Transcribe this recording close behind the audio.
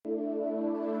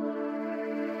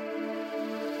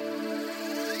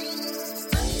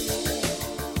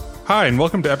Hi, and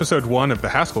welcome to episode 1 of the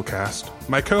Haskell Cast.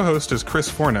 My co-host is Chris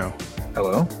Forno.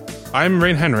 Hello. I'm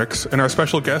Rain Henricks, and our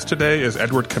special guest today is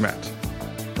Edward Kmett.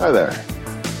 Hi there.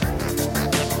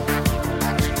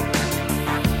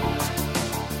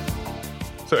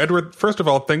 So, Edward, first of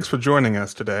all, thanks for joining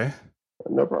us today.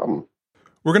 No problem.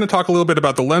 We're going to talk a little bit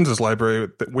about the Lenses library,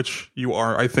 which you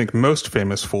are, I think, most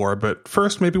famous for. But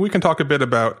first, maybe we can talk a bit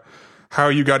about how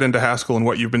you got into Haskell and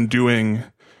what you've been doing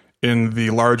in the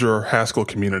larger Haskell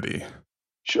community.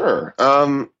 Sure.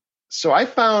 So I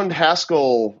found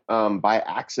Haskell by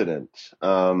accident.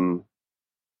 So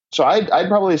I'd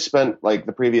probably spent like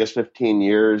the previous 15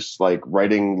 years like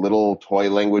writing little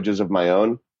toy languages of my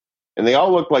own. And they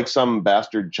all looked like some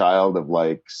bastard child of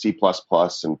like C++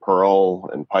 and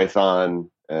Perl and Python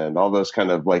and all those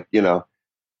kind of like, the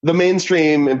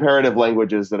mainstream imperative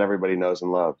languages that everybody knows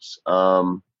and loves.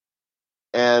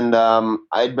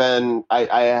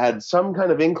 I had some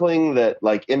kind of inkling that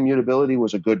like immutability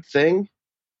was a good thing.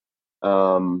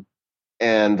 And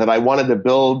that I wanted to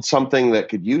build something that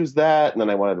could use that. And then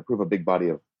I wanted to prove a big body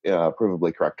of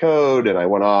provably correct code. And I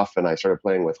went off and I started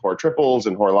playing with Hoare triples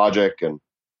and Hoare logic and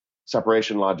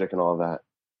separation logic and all of that.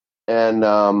 And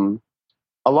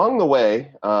along the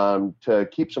way, to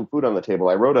keep some food on the table,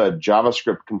 I wrote a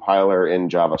JavaScript compiler in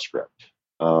JavaScript.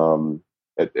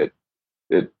 It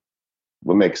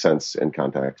would make sense in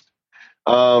context.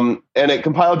 And it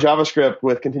compiled JavaScript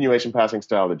with continuation passing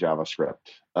style to JavaScript.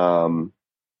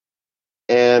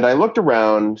 And I looked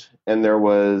around, and there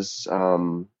was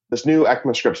this new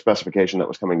ECMAScript specification that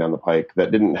was coming down the pike that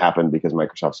didn't happen because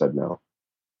Microsoft said no.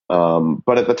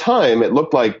 But at the time, it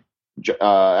looked like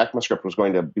ECMAScript was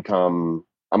going to become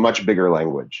a much bigger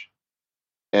language.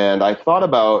 And I thought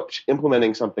about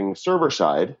implementing something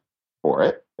server-side for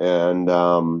it.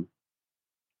 And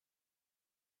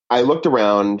I looked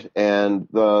around, and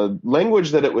the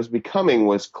language that it was becoming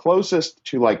was closest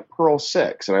to like Perl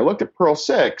 6. And I looked at Perl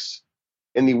 6,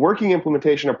 and the working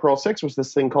implementation of Perl 6 was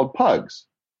this thing called Pugs.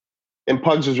 And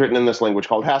Pugs was written in this language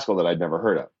called Haskell that I'd never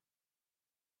heard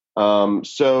of.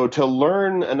 So to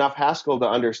learn enough Haskell to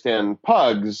understand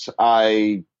Pugs, now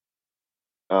I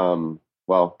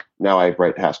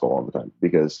write Haskell all the time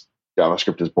because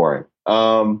JavaScript is boring.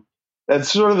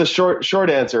 That's sort of the short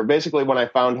answer. Basically, when I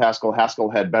found Haskell, Haskell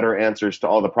had better answers to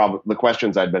all the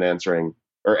questions I'd been answering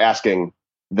or asking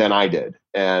than I did.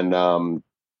 And,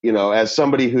 as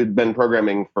somebody who'd been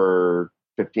programming for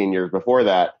 15 years before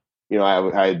that,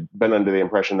 I'd been under the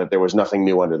impression that there was nothing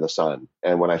new under the sun.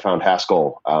 And when I found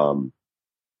Haskell,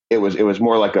 it was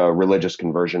more like a religious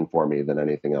conversion for me than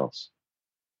anything else.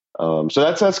 So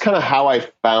that's kind of how I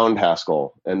found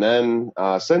Haskell. And then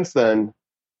since then,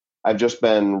 I've just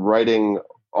been writing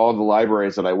all the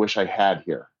libraries that I wish I had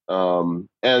here. And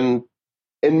in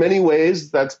many ways,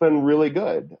 that's been really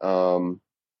good. One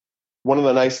of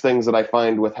the nice things that I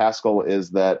find with Haskell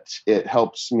is that it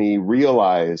helps me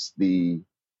realize the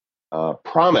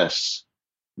promise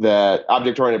that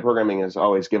object-oriented programming has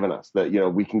always given us, that,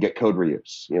 we can get code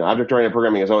reuse. Object-oriented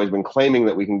programming has always been claiming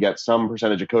that we can get some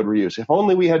percentage of code reuse if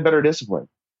only we had better discipline.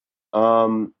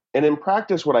 And in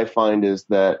practice, what I find is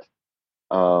that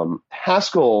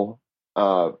Haskell,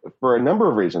 for a number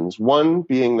of reasons, one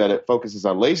being that it focuses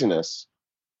on laziness,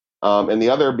 and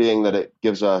the other being that it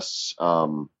gives us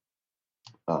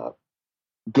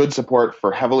good support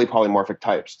for heavily polymorphic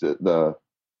types. The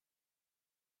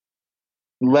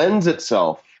lends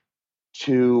itself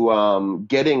to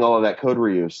getting all of that code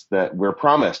reuse that we're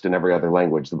promised in every other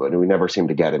language, but we never seem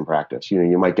to get in practice.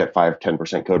 You might get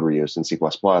 5-10% code reuse in C++,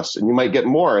 and you might get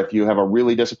more if you have a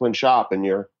really disciplined shop and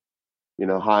you're,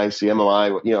 high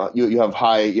CMMI, you have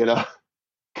high,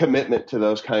 commitment to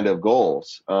those kind of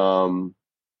goals.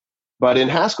 But in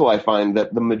Haskell, I find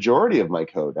that the majority of my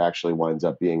code actually winds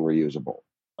up being reusable.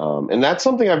 And that's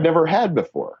something I've never had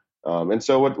before. And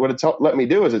so what it's let me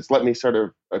do is it's let me sort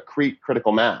of accrete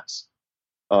critical mass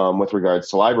with regards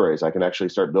to libraries. I can actually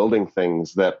start building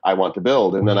things that I want to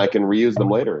build, and then I can reuse them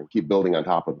later and keep building on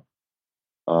top of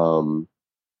them.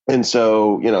 And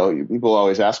so, people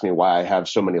always ask me why I have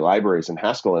so many libraries in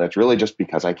Haskell, and it's really just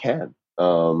because I can.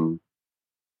 I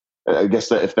guess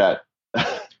that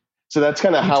so that's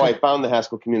kind of how I found the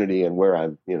Haskell community and where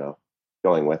I'm,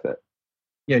 going with it.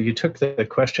 Yeah, you took the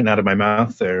question out of my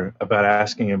mouth there about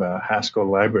asking about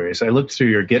Haskell libraries. I looked through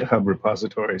your GitHub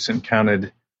repositories and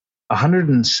counted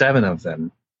 107 of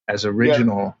them as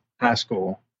original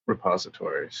Haskell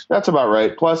repositories. That's about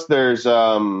right. Plus, there's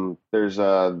an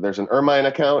Ermine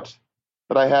account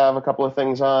that I have a couple of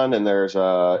things on, and there's an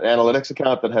analytics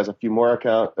account that has a few more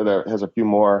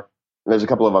And there's a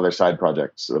couple of other side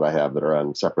projects that I have that are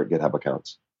on separate GitHub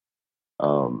accounts.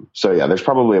 So yeah, there's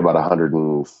probably about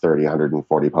 130,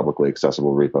 140 publicly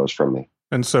accessible repos from me.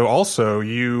 And so also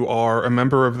you are a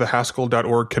member of the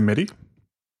Haskell.org committee?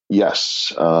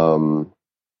 Yes.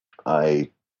 I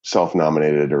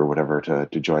self-nominated or whatever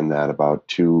to join that about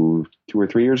two or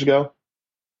 3 years ago.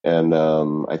 And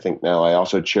I think now I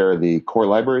also chair the Core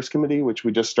Libraries Committee, which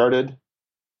we just started.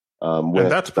 And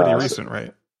that's pretty recent,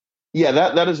 right? Yeah,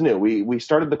 that is new. We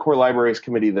started the Core Libraries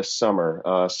Committee this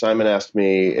summer. Simon asked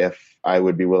me if I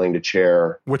would be willing to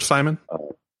chair. Which Simon?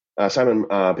 Simon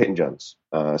Peyton-Jones.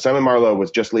 Simon Marlowe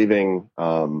was just leaving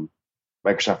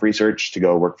Microsoft Research to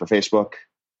go work for Facebook.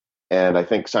 And I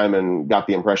think Simon got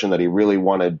the impression that he really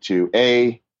wanted to,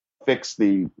 fix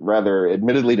the rather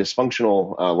admittedly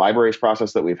dysfunctional libraries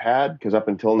process that we've had, because up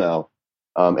until now,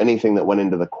 anything that went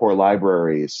into the core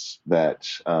libraries that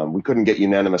we couldn't get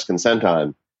unanimous consent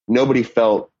on, nobody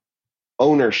felt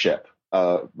ownership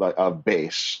of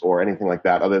base or anything like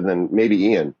that, other than maybe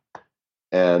Ian.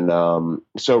 And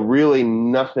so really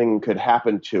nothing could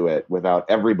happen to it without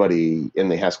everybody in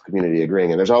the Haskell community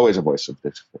agreeing. And there's always a voice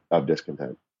of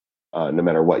discontent, no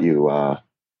matter what you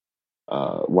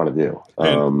want to do.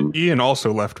 And Ian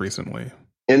also left recently.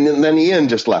 And then Ian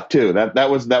just left too. That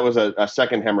was a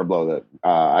second hammer blow that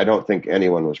I don't think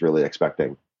anyone was really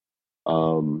expecting.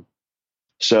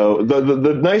 So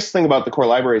the nice thing about the Core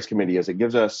Libraries Committee is it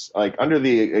gives us, like, under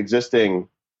the existing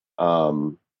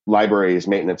libraries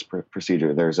maintenance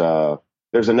procedure, there's a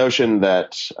notion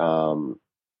that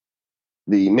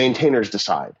the maintainers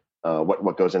decide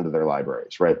what goes into their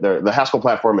libraries, right? The Haskell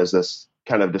platform is this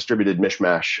kind of distributed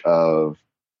mishmash of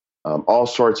all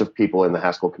sorts of people in the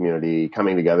Haskell community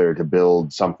coming together to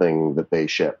build something that they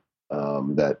ship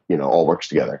that all works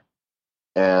together.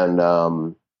 And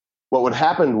what would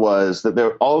happen was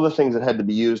that all the things that had to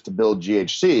be used to build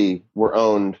GHC were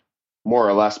owned more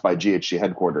or less by GHC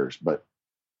headquarters, but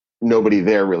nobody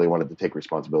there really wanted to take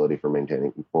responsibility for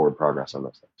maintaining forward progress on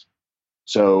those things.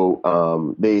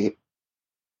 So the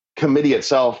committee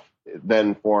itself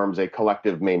then forms a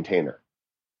collective maintainer.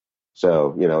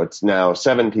 So, it's now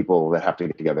 7 people that have to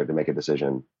get together to make a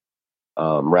decision,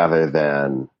 rather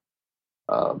than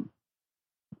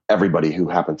everybody who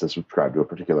happens to subscribe to a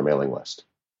particular mailing list.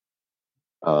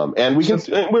 And we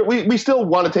still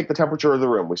want to take the temperature of the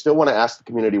room. We still want to ask the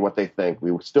community what they think.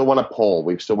 We still want to poll.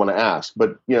 We still want to ask.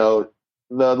 But, the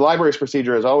library's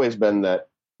procedure has always been that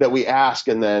we ask,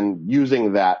 and then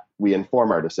using that, we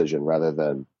inform our decision rather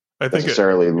than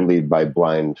necessarily lead by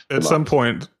blind. At some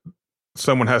point,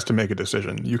 someone has to make a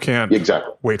decision. You can't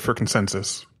wait for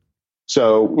consensus.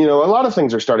 So, a lot of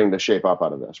things are starting to shape up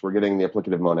out of this. We're getting the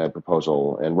applicative monad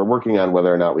proposal, and we're working on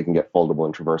whether or not we can get foldable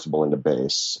and traversable into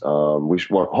base. We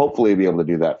should hopefully be able to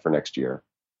do that for next year.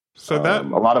 So that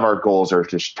a lot of our goals are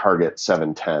to target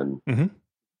 710. Mm-hmm.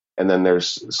 And then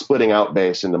there's splitting out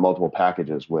base into multiple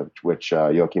packages, which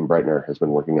Joachim Breitner has been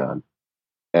working on.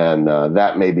 And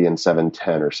that may be in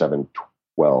 710 or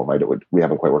 712. We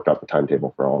haven't quite worked out the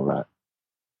timetable for all of that.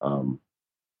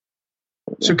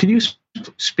 So can you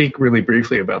speak really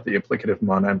briefly about the applicative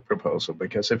monad proposal?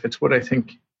 Because if it's what I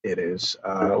think it is,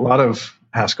 a lot of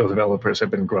Haskell developers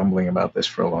have been grumbling about this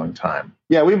for a long time.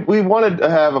 Yeah, we wanted to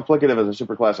have applicative as a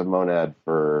superclass of monad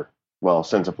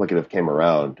since applicative came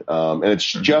around. And it's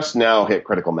just now hit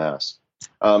critical mass.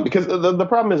 Because the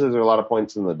problem is there's a lot of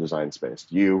points in the design space.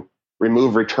 Do you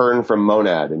remove return from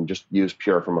monad and just use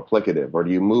pure from applicative? Or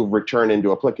do you move return into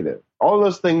applicative? All of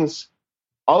those things...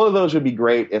 All of those would be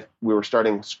great if we were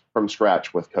starting from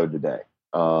scratch with code today.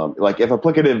 Like if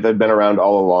applicative had been around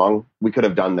all along, we could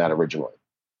have done that originally.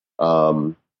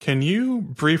 Can you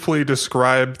briefly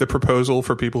describe the proposal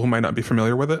for people who might not be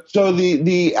familiar with it? So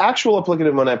the actual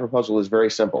applicative monad proposal is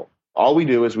very simple. All we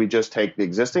do is we just take the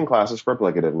existing classes for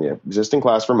applicative and the existing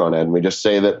class for monad, and we just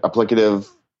say that applicative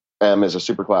M is a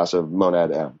superclass of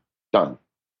monad M. Done.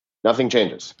 Nothing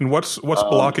changes. And what's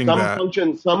blocking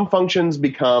that? Some functions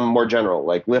become more general,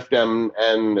 like lift M,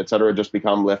 N, et cetera, just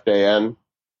become lift A, N.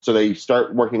 So they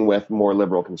start working with more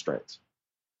liberal constraints.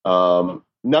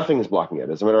 Nothing is blocking it.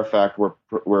 As a matter of fact,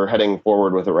 we're heading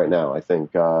forward with it right now. I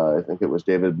think it was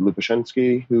David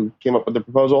Lupashinsky who came up with the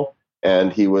proposal,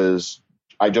 and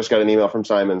I just got an email from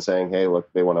Simon saying, hey,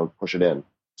 look, they want to push it in.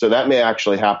 So that may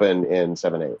actually happen in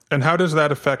 7.8. And how does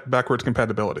that affect backwards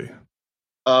compatibility?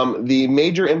 The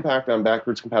major impact on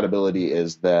backwards compatibility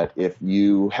is that if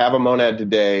you have a monad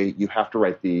today, you have to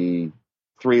write the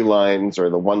 3 lines or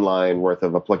the 1 line worth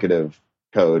of applicative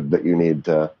code that you need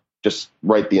to just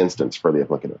write the instance for the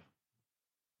applicative.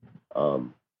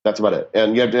 That's about it.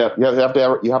 And you have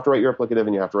to write your applicative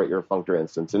and you have to write your functor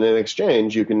instance. And in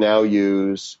exchange, you can now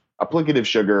use applicative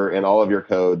sugar in all of your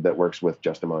code that works with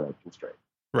just a monad constraint.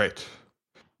 Right.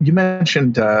 You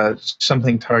mentioned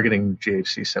something targeting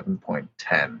GHC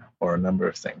 7.10 or a number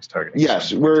of things targeting.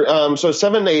 Yes, 7.10. we're so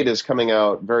 7.8 is coming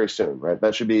out very soon, right?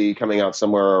 That should be coming out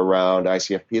somewhere around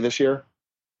ICFP this year.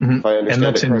 If I understand and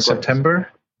that's in September?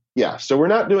 Yeah, so we're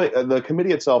not doing, the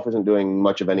committee itself isn't doing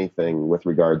much of anything with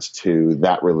regards to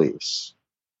that release.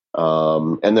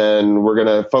 And then we're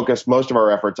going to focus most of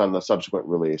our efforts on the subsequent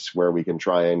release, where we can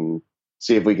try and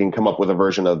see if we can come up with a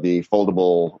version of the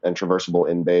foldable and traversable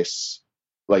in base,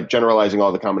 like generalizing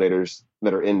all the combinators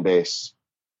that are in base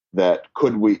that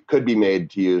could be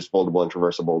made to use foldable and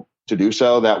traversable to do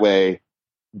so. That way,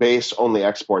 base only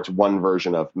exports one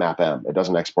version of mapm. It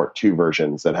doesn't export two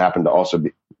versions that happen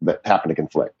to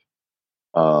conflict.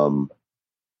 And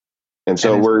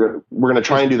so we're going to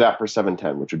try and do that for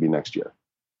 7.10, which would be next year.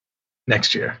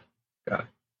 Next year, got it.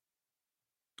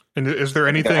 And is there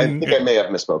anything? I think I may have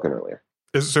misspoken earlier.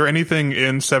 Is there anything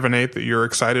in 7.8 that you're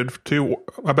excited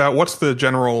about? What's the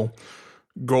general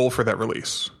goal for that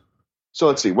release? So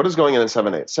let's see, what is going on in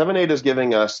 7.8? 7.8 is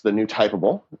giving us the new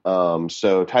typable.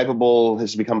 So typable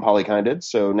has become polykinded.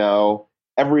 So now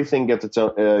everything gets a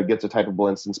typable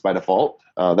instance by default.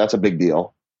 That's a big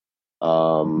deal.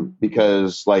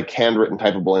 Because like handwritten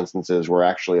typable instances were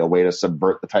actually a way to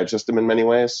subvert the type system in many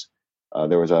ways.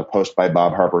 There was a post by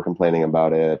Bob Harper complaining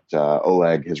about it.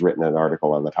 Oleg has written an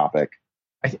article on the topic.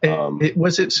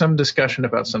 Was it some discussion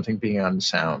about something being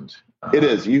unsound? It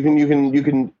is. You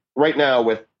can right now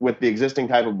with the existing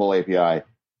typable API,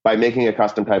 by making a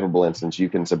custom typable instance, you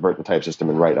can subvert the type system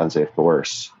and write unsafe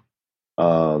coerce.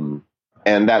 And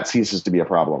that ceases to be a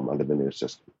problem under the new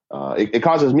system. It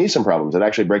causes me some problems. It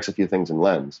actually breaks a few things in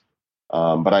Lens,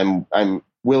 but I'm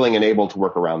willing and able to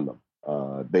work around them.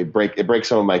 It breaks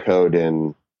some of my code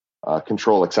in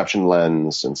control exception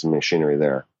Lens and some machinery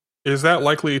there. Is that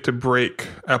likely to break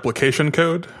application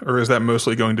code, or is that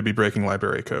mostly going to be breaking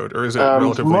library code, or is it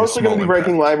relatively mostly going to be impact?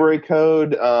 breaking library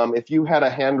code? If you had a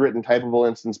handwritten typable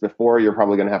instance before, you're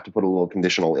probably going to have to put a little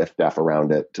conditional if-def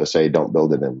around it to say don't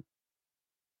build it in.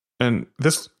 And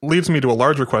this leads me to a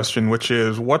larger question, which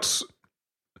is what's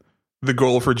the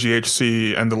goal for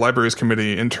GHC and the Libraries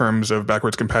Committee in terms of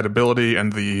backwards compatibility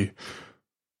and the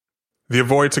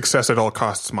avoid success at all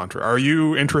costs mantra? Are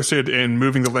you interested in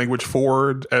moving the language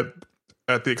forward at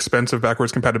the expense of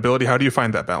backwards compatibility? How do you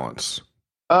find that balance?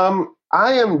 I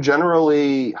am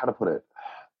generally, how to put it,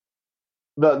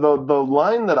 the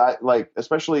line that I like,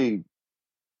 especially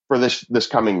for this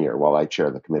coming year while I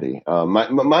chair the committee,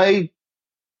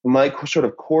 my sort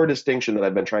of core distinction that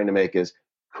I've been trying to make is,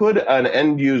 could an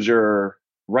end user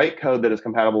write code that is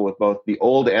compatible with both the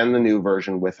old and the new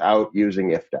version without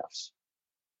using if-defs?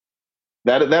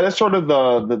 That is sort of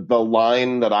the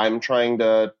line that I'm trying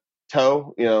to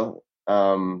toe.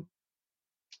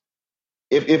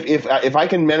 If we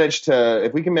can manage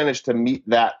to meet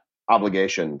that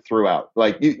obligation throughout,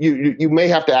 like you may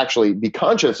have to actually be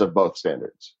conscious of both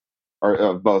standards or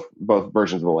of both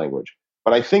versions of the language.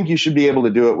 But I think you should be able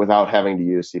to do it without having to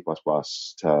use C++ to,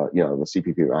 the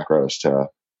CPP macros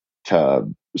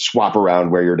to swap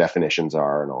around where your definitions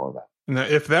are and all of that.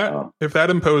 Now, if that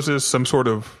imposes some sort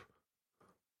of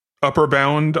upper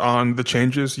bound on the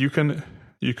changes you can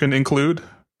include,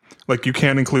 like you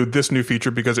can't include this new feature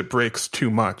because it breaks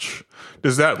too much,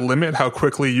 does that limit how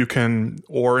quickly you can,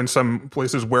 or in some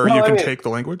places where you can take the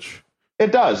language?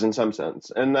 It does in some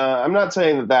sense. And I'm not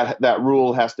saying that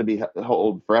rule has to be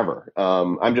hold forever.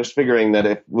 I'm just figuring that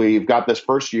if we've got this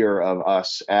first year of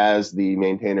us as the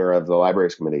maintainer of the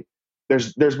Libraries Committee,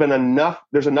 there's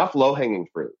enough low-hanging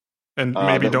fruit. And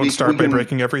maybe don't start by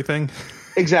breaking everything.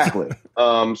 Exactly.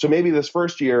 So maybe this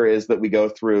first year is that we go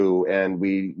through and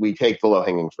we take the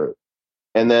low-hanging fruit.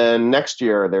 And then next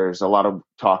year, there's a lot of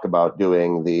talk about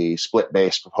doing the split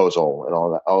base proposal and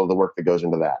all of the work that goes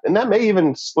into that. And that may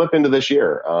even slip into this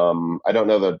year. I don't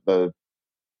know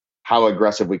how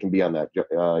aggressive we can be on that.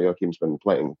 Joachim's been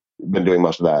doing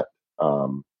most of that,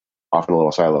 often a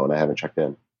little silo, and I haven't checked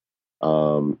in.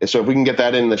 So if we can get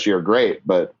that in this year, great.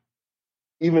 But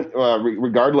even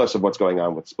regardless of what's going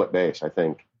on with split base, I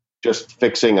think just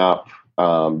fixing up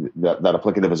that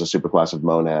applicative is a superclass of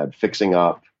monad, fixing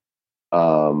up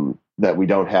that we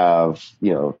don't have,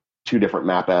 two different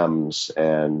mapms,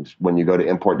 and when you go to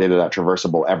import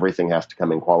data.traversable, everything has to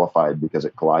come in qualified because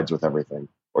it collides with everything,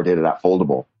 or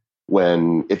data.foldable.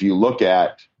 When if you look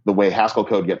at the way Haskell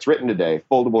code gets written today,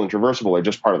 foldable and traversable are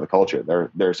just part of the culture.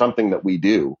 They're something that we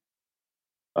do.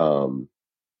 And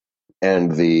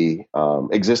the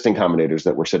existing combinators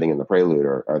that were sitting in the prelude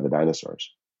are the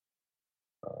dinosaurs.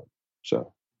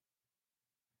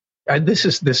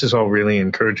 This is all really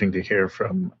encouraging to hear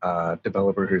from a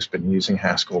developer who's been using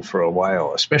Haskell for a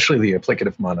while, especially the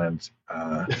applicative monad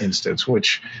instance,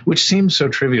 which seems so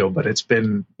trivial, but it's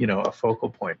been a focal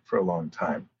point for a long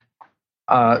time.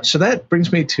 So that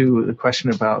brings me to the question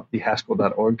about the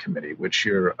Haskell.org committee, which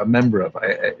you're a member of.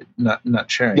 Not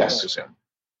chairing, Yes. I presume.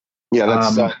 Yeah,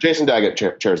 that's Jason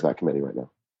Daggett chairs that committee right now.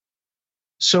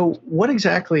 So what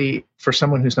exactly, for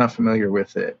someone who's not familiar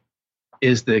with it,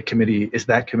 is that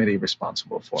committee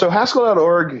responsible for? So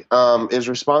Haskell.org is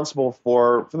responsible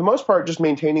for the most part, just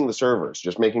maintaining the servers,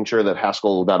 just making sure that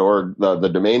Haskell.org, the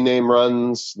domain name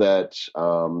runs, that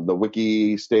the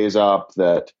wiki stays up,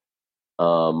 that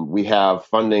we have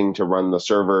funding to run the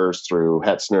servers through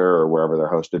Hetzner or wherever they're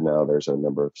hosted now. There's a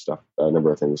number of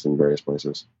things in various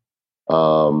places.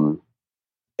 And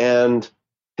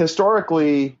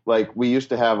historically, like, we used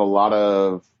to have a lot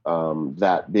of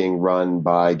that being run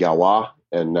by Galois,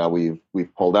 and now we've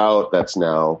pulled out. That's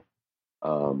now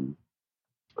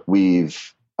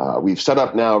we've set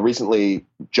up now recently,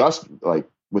 just like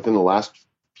within the last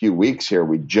few weeks here,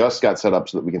 we just got set up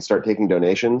so that we can start taking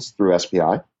donations through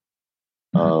SPI.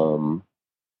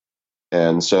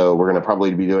 And so we're going to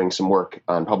probably be doing some work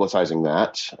on publicizing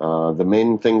that. The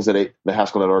main things that the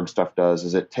Haskell.org stuff does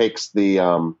is it takes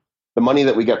the money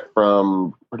that we get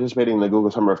from participating in the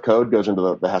Google Summer of Code goes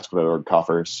into the Haskell.org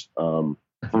coffers. For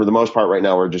the most part right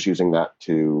now, we're just using that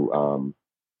to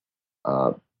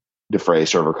defray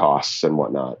server costs and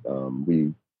whatnot.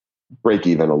 We break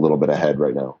even a little bit ahead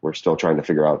right now. We're still trying to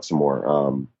figure out some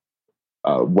more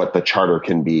what the charter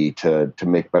can be to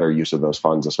make better use of those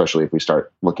funds, especially if we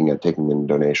start looking at taking in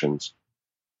donations.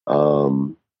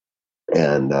 And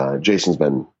Jason's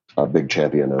been a big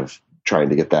champion of trying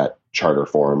to get that charter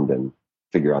formed and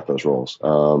figure out those roles.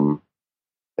 So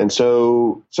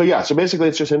basically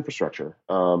it's just infrastructure.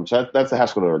 So that's the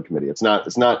Haskell.org committee. It's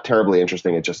not terribly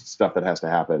interesting. It's just stuff that has to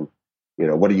happen.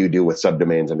 What do you do with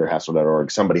subdomains under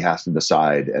Haskell.org? Somebody has to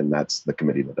decide, and that's the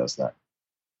committee that does that.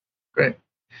 Great.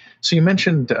 So you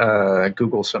mentioned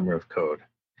Google Summer of Code.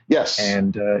 Yes.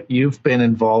 And you've been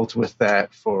involved with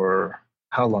that for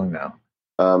how long now?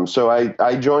 So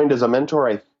I joined as a mentor,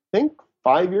 I think,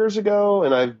 5 years ago,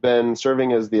 and I've been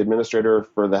serving as the administrator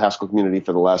for the Haskell community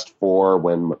for the last 4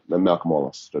 when Malcolm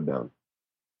Wallace stood down.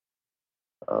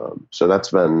 So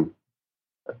that's been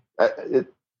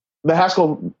the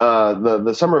Haskell,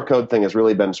 the Summer of Code thing has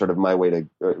really been sort of my way to,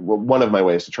 one of my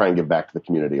ways to try and give back to the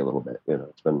community a little bit.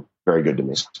 It's been very good to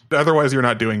me. Otherwise, you're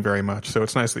not doing very much, so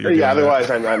it's nice that you're. Yeah. Otherwise,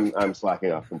 I'm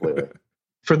slacking off completely.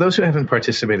 For those who haven't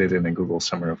participated in a Google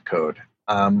Summer of Code,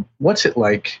 what's it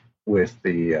like with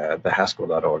the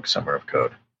Haskell.org Summer of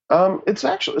Code? It's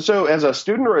actually, so as a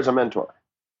student or as a mentor?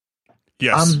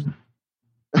 Yes.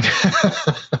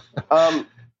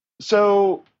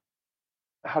 So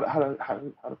how to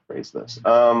phrase this?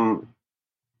 So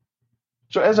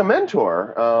as a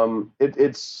mentor,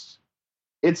 it's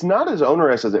not as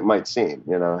onerous as it might seem.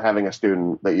 Having a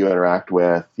student that you interact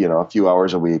with, a few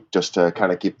hours a week just to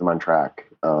kind of keep them on track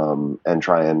and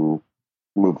try and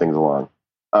move things along.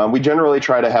 We generally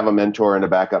try to have a mentor and a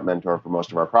backup mentor for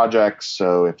most of our projects.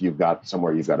 So if you've got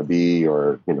somewhere you've got to be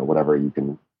or whatever, you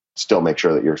can still make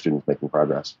sure that your student's making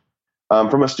progress.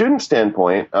 From a student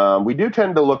standpoint, we do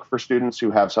tend to look for students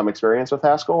who have some experience with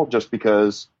Haskell, just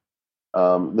because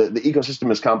the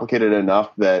ecosystem is complicated enough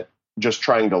that just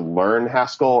trying to learn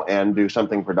Haskell and do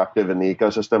something productive in the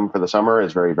ecosystem for the summer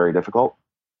is very, very difficult.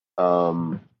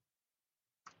 Maybe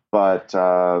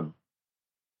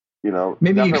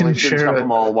you can share from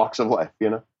all walks of life.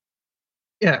 Yeah,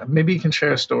 maybe you can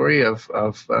share a story of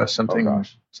something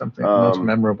most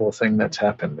memorable thing that's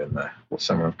happened in the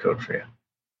Summer of Code for you.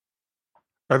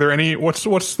 Are there any? What's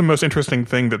the most interesting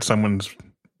thing that someone's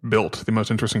built? The most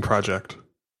interesting project?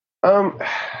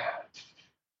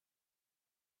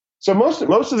 So most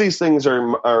of these things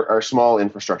are small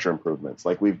infrastructure improvements.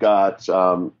 Like we've got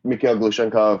Mikhail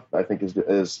Glushenkov, I think,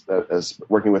 is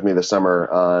working with me this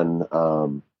summer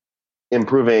on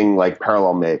improving like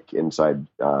parallel make inside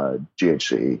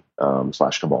GHC /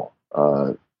 Cabal.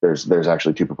 There's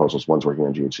actually 2 proposals. One's working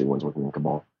on GHC, one's working on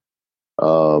Cabal.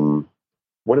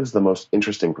 What is the most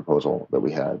interesting proposal that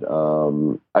we had?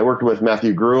 I worked with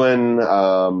Matthew Gruen,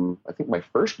 I think my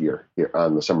first year here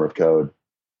on the Summer of Code,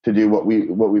 to do what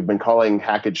we've been calling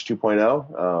Hackage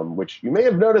 2.0, which you may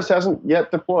have noticed hasn't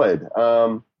yet deployed.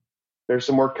 There's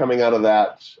some work coming out of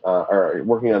that, or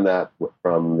working on that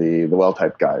from the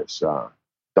well-typed guys,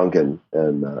 Duncan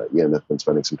and Ian, have been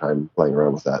spending some time playing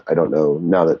around with that. I don't know,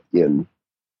 now that Ian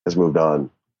has moved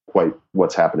on, quite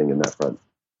what's happening in that front.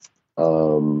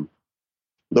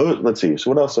 Let's see.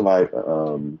 So what else have I?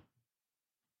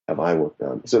 have I worked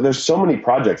on? So there's so many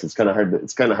projects. It's kind of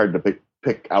hard to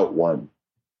pick out one,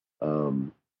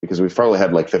 because we've probably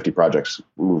had like 50 projects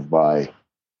move by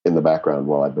in the background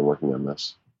while I've been working on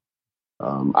this.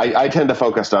 I tend to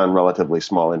focus on relatively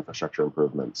small infrastructure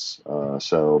improvements.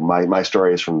 So my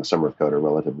stories from the Summer of Code are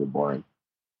relatively boring.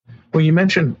 Well, you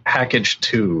mentioned Package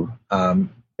 2.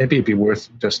 Maybe it'd be worth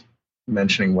just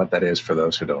mentioning what that is for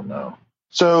those who don't know.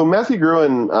 So Matthew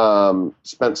Gruen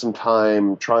spent some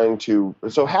time trying to.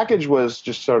 So Hackage was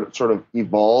just sort of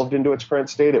evolved into its current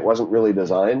state. It wasn't really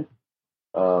designed,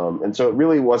 and so it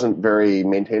really wasn't very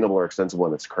maintainable or extensible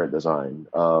in its current design.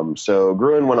 So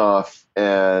Gruen went off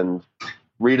and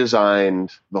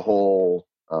redesigned the whole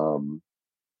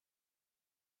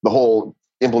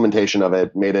implementation of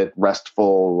it, made it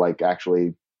RESTful, like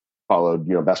actually followed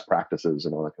best practices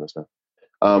and all that kind of stuff,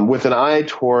 with an eye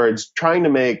towards trying to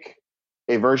make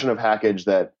a version of Hackage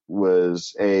that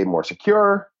was more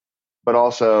secure, but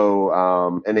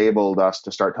also enabled us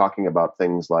to start talking about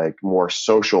things like more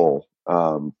social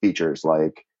features,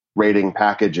 like rating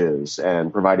packages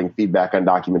and providing feedback on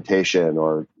documentation,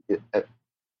 or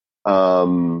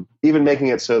even making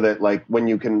it so that like when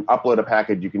you can upload a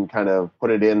package, you can kind of put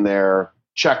it in there,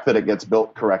 check that it gets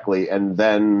built correctly, and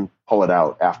then pull it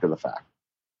out after the fact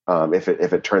if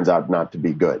it turns out not to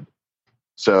be good.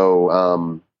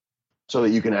 So that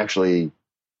you can actually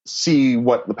see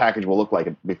what the package will look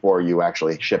like before you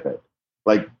actually ship it.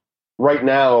 Like right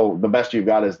now, the best you've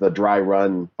got is the dry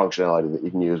run functionality that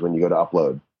you can use when you go to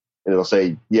upload. And it'll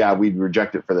say, yeah, we'd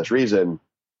reject it for this reason.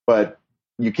 But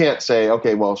you can't say,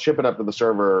 okay, well, ship it up to the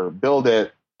server, build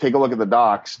it, take a look at the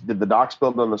docs. Did the docs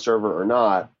build on the server or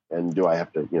not? And do I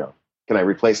have to, can I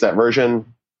replace that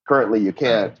version? Currently, you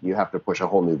can't. You have to push a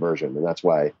whole new version. And that's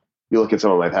why you look at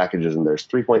some of my packages and there's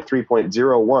 3.3.01,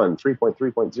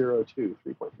 3.3.02,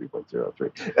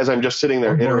 3.3.03. As I'm just sitting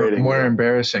there iterating. More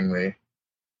embarrassingly.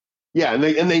 Yeah, and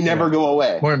they never go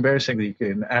away. More embarrassingly, you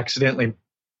can accidentally,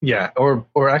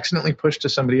 or accidentally push to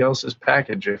somebody else's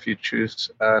package if you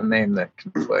choose a name that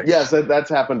conflicts. Yes, that's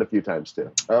happened a few times too.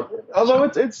 Although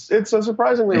it's a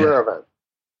surprisingly rare event.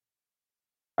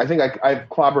 I think I've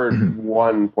clobbered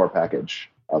one poor package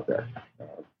out there.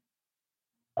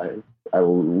 I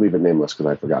will leave it nameless because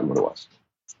I've forgotten what it was.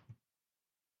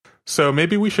 So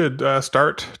maybe we should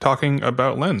start talking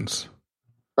about Lens.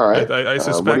 All right. I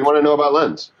suspect. What do you want to know about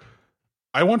Lens?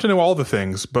 I want to know all the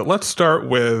things, but let's start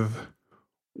with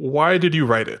why did you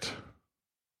write it?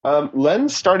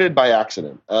 Lens started by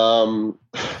accident,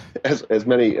 as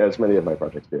many of my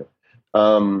projects do.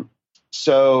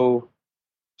 So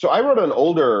I wrote an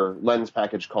older Lens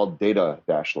package called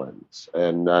Data-Lens,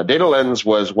 and Data Lens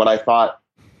was what I thought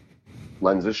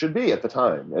lenses should be at the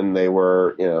time, and they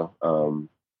were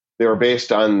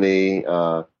based on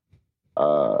the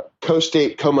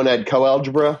co-state comonad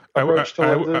coalgebra approach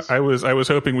to lenses. I was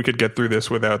hoping we could get through this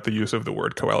without the use of the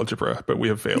word coalgebra, but we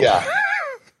have failed. Yeah.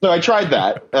 So I tried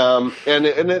that, and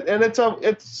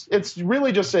it's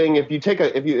really just saying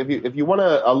if you want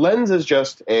a lens is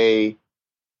just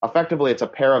effectively it's a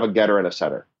pair of a getter and a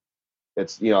setter.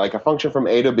 It's like a function from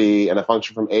A to B and a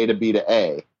function from A to B to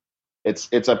A.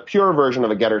 It's a pure version of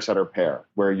a getter-setter pair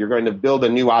where you're going to build a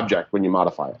new object when you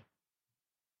modify it.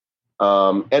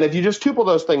 And if you just tuple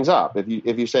those things up,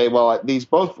 if you say, well, these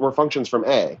both were functions from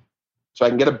A, so I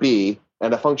can get a B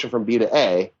and a function from B to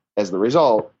A as the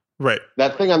result. Right.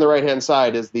 That thing on the right-hand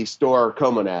side is the store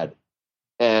comonad,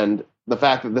 and the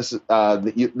fact that this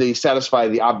they satisfy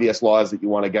the obvious laws that you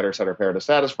want a getter-setter pair to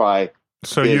satisfy.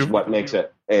 So is what makes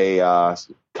it a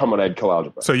comonad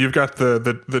coalgebra. So you've got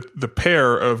the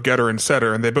pair of getter and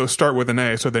setter, and they both start with an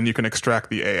A. So then you can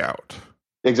extract the A out.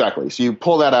 Exactly. So you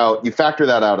pull that out, you factor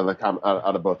that out of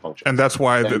out of both functions, and that's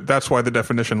why the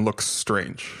definition looks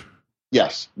strange.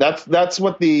 Yes, that's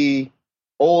what the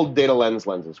old data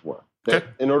lenses were. Okay.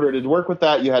 In order to work with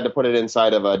that, you had to put it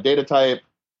inside of a data type.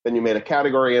 Then you made a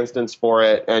category instance for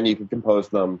it, and you could compose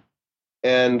them,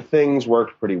 and things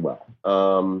worked pretty well.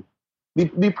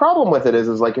 The problem with it is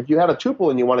like if you had a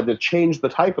tuple and you wanted to change the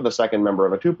type of the second member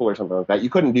of a tuple or something like that, you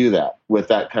couldn't do that with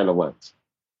that kind of lens.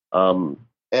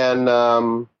 And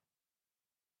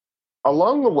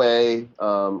along the way,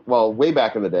 way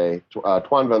back in the day,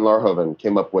 Twan van Laarhoven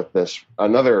came up with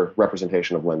another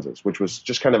representation of lenses, which was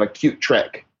just kind of a cute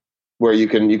trick where you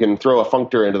can throw a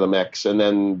functor into the mix and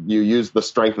then you use the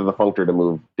strength of the functor to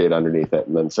move data underneath it.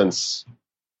 And then since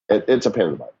it's a pain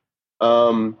in the butt.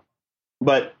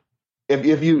 But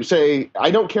if you say,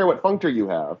 I don't care what functor you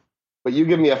have, but you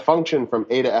give me a function from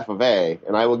A to F of A,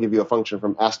 and I will give you a function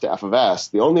from S to F of S,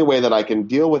 the only way that I can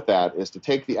deal with that is to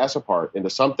take the S apart into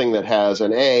something that has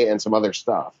an A and some other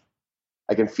stuff.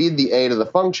 I can feed the A to the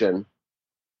function,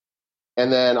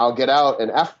 and then I'll get out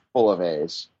an F full of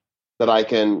A's that I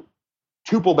can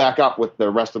tuple back up with the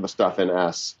rest of the stuff in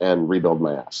S and rebuild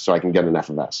my S, so I can get an F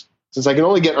of S. Since I can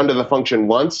only get under the function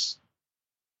once,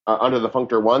 under the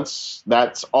functor once,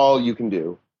 that's all you can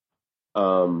do.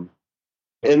 And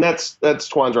that's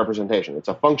Schwann's representation. It's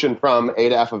a function from A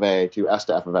to F of A to S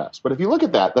to F of S. But if you look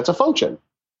at that, that's a function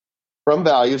from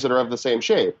values that are of the same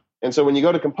shape. And so when you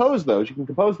go to compose those, you can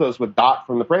compose those with dot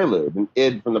from the prelude, and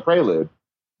id from the prelude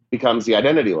becomes the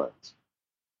identity lens.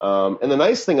 And the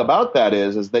nice thing about that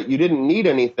is that you didn't need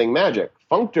anything magic.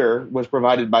 Functor was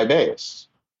provided by base.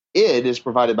 Id is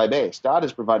provided by base. Dot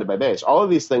is provided by base. All of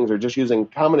these things are just using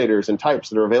combinators and types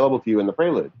that are available to you in the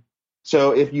prelude.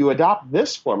 So if you adopt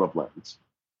this form of lens,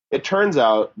 it turns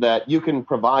out that you can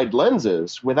provide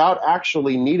lenses without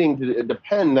actually needing to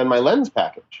depend on my lens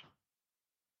package.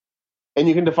 And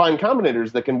you can define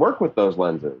combinators that can work with those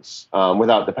lenses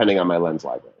without depending on my lens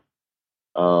library.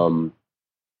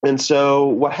 And so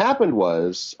what happened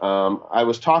was I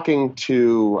was talking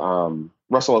to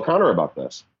Russell O'Connor about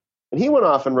this. And he went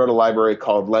off and wrote a library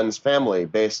called Lens Family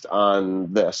based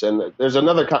on this. And there's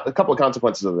a couple of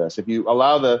consequences of this. If you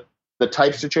allow the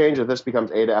types to change, if this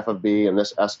becomes A to F of B and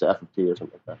this S to F of T or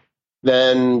something like that,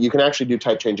 then you can actually do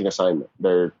type changing assignment.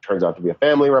 There turns out to be a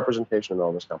family representation and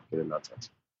all this complicated nonsense.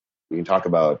 You can talk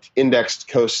about indexed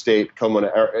co-state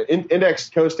comonad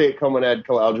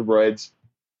coalgebroids.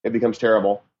 It becomes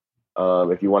terrible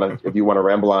if you want to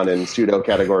ramble on in pseudo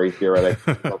category theoretic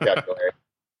vocabulary.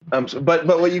 But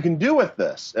what you can do with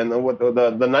this, and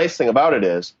the nice thing about it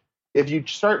is, if you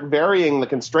start varying the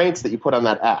constraints that you put on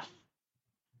that F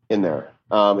in there,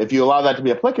 if you allow that to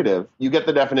be applicative, you get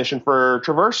the definition for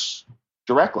traverse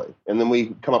directly. And then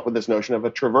we come up with this notion of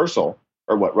a traversal,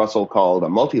 or what Russell called a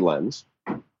multi-lens,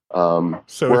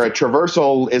 where a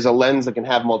traversal is a lens that can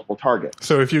have multiple targets.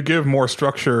 So if you give more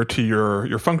structure to your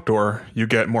functor, you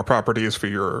get more properties for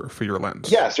your lens.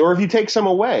 Yes, or if you take some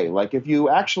away, like if you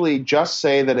actually just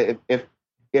say that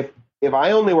if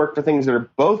I only work for things that are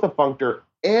both a functor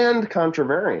and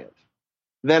contravariant,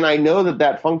 then I know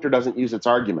that functor doesn't use its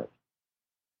argument,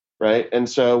 right? And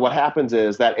so what happens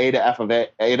is that A to F of A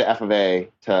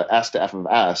to S to F of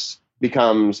S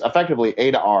becomes effectively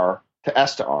A to R to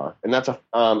S to R, and that's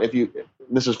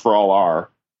this is for all R.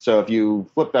 So if you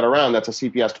flip that around, that's a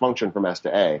CPS function from S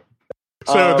to A.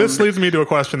 So this leads me to a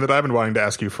question that I've been wanting to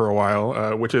ask you for a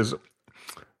while, which is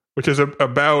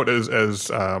about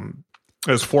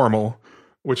as formal,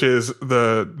 which is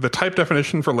the type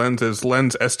definition for lens is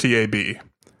lens STAB.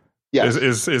 Yes.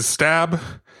 Is stab?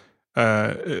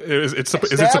 Is it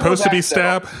supposed to be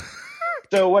stab?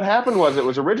 So what happened was it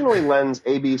was originally lens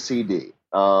ABCD.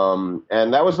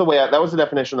 And that was the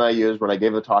definition I used when I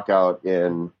gave the talk out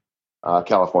in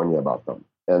California about them.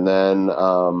 And then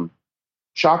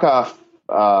Shakov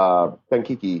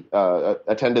Benkiki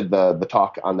attended the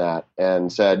talk on that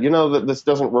and said, that this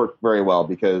doesn't work very well,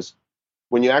 because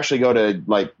when you actually go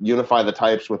to unify the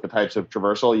types with the types of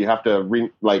traversal, you have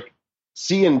to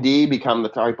C and D become the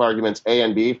type arguments A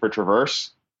and B for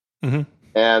traverse. Mm-hmm.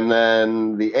 And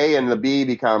then the A and the B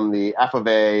become the F of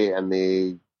A and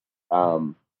the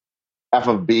F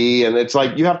of B, and it's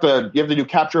like you have to do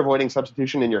capture avoiding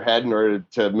substitution in your head in order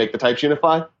to make the types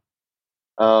unify.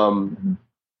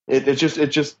 It's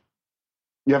just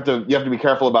you have to be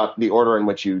careful about the order in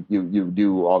which you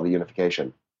do all the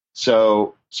unification.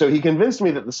 So he convinced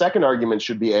me that the second argument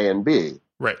should be A and B.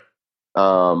 Right.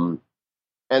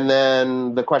 And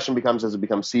then the question becomes, does it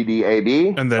become C, D, A, B?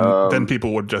 And then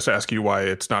people would just ask you why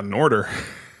it's not in order.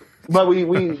 But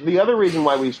the other reason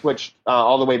why we switched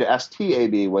all the way to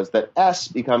STAB was that S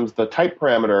becomes the type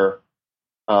parameter,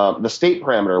 the state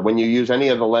parameter, when you use any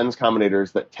of the lens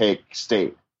combinators that take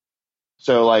state.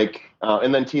 So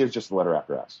and then T is just the letter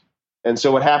after S. And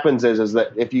so what happens is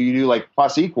that if you do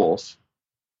plus equals,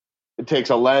 it takes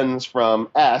a lens from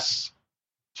S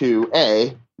to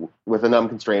A with a num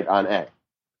constraint on A.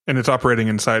 And it's operating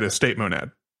inside a state monad.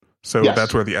 So yes.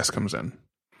 That's where the S comes in.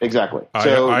 Exactly.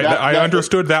 So I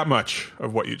understood that much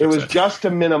of what you just said. It was just to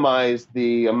minimize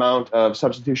the amount of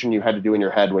substitution you had to do in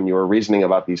your head when you were reasoning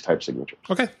about these type signatures.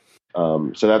 Okay.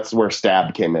 So that's where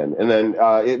stab came in. And then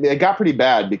it got pretty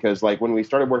bad because when we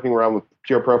started working around with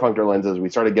pure profunctor lenses, we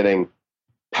started getting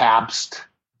Pabst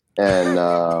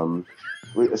and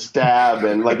stab.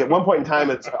 And at one point in time,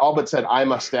 it's all but said, I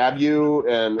must stab you.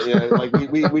 And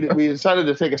we decided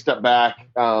to take a step back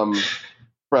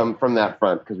from that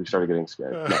front because we started getting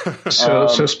scared.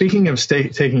 So speaking of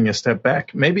taking a step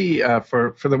back, maybe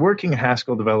for the working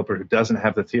Haskell developer who doesn't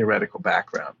have the theoretical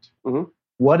background, mm-hmm.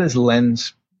 What does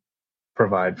Lens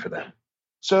provide for them?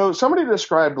 So somebody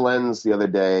described Lens the other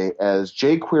day as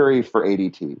jQuery for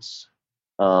ADTs.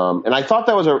 And I thought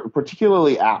that was a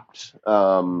particularly apt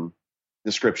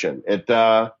description.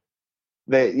 The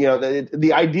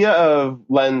idea of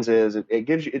lens is it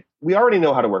gives you. We already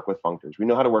know how to work with functors. We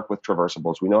know how to work with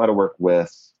traversables. We know how to work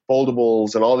with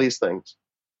foldables and all these things.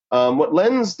 What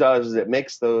lens does is it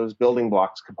makes those building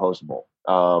blocks composable.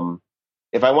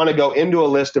 If I want to go into a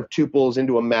list of tuples,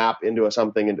 into a map, into a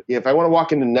something, and if I want to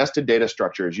walk into nested data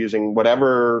structures using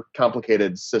whatever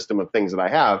complicated system of things that I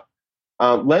have,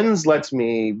 Lens lets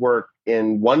me work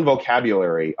in one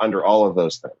vocabulary under all of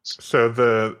those things. So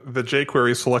the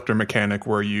jQuery selector mechanic,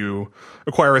 where you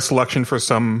acquire a selection for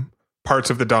some parts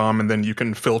of the DOM, and then you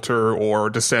can filter or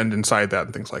descend inside that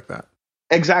and things like that.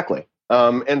 Exactly.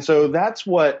 And so that's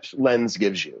what Lens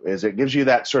gives you, is it gives you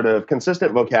that sort of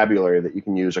consistent vocabulary that you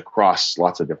can use across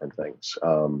lots of different things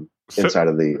inside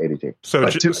of the ADT. So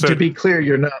to be clear,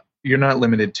 you're not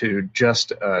limited to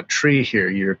just a tree here.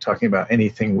 You're talking about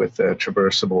anything with a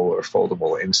traversable or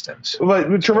foldable instance. But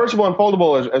traversable and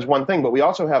foldable is one thing, but we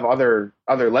also have other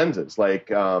lenses.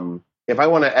 Like if I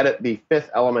want to edit the fifth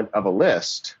element of a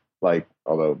list,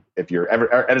 although if you're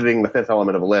ever editing the fifth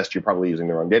element of a list, you're probably using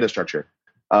the wrong data structure.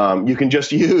 You can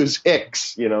just use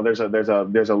X. There's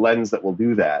a lens that will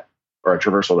do that, or a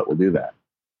traversal that will do that.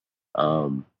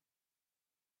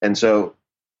 And so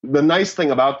the nice thing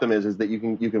about them is that you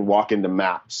can walk into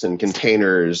maps and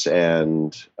containers,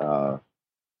 and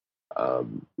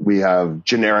we have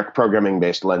generic programming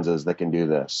based lenses that can do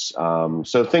this.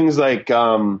 So things like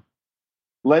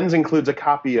Lens includes a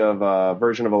copy of a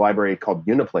version of a library called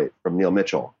Uniplate from Neil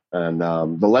Mitchell. And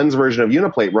the Lens version of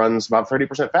Uniplate runs about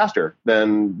 30% faster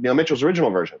than Neil Mitchell's original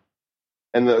version.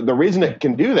 And the reason it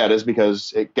can do that is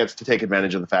because it gets to take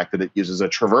advantage of the fact that it uses a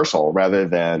traversal rather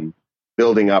than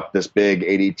building up this big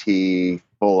ADT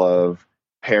full of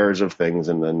pairs of things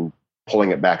and then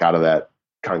pulling it back out of that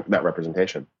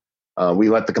representation. We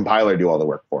let the compiler do all the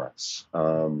work for us.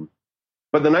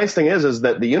 But the nice thing is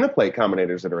that the Uniplate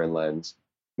combinators that are in Lens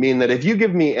mean that if you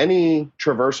give me any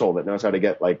traversal that knows how to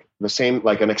get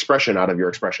an expression out of your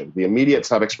expression, the immediate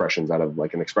sub-expressions out of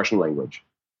an expression language,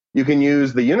 you can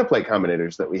use the Uniplate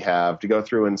combinators that we have to go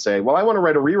through and say, well, I want to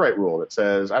write a rewrite rule that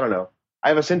says, I don't know, I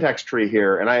have a syntax tree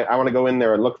here, and I want to go in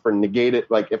there and look for negated,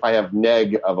 if I have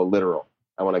neg of a literal,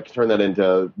 I want to turn that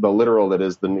into the literal that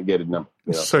is the negated number.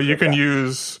 So you can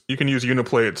use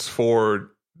Uniplates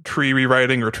for tree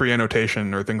rewriting or tree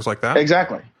annotation or things like that?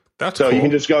 Exactly. That's so cool. You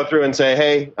can just go through and say,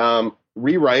 hey,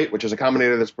 rewrite, which is a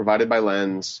combinator that's provided by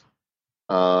Lens.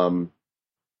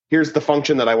 Here's the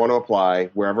function that I want to apply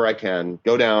wherever I can.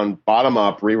 Go down, bottom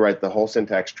up, rewrite the whole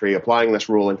syntax tree, applying this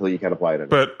rule until you can't apply it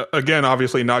anymore. But again,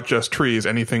 obviously not just trees.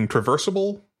 Anything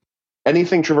traversable?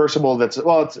 Anything traversable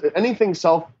it's anything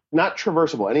not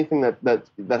traversable. Anything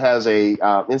that has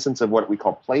a instance of what we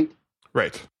call plate.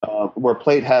 Right. Where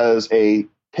plate takes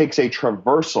a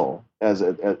traversal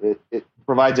it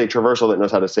provides a traversal that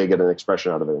knows how to get an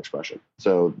expression out of an expression.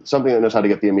 So something that knows how to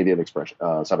get the immediate expression,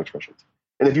 sub-expressions.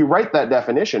 And if you write that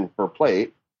definition for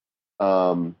plate,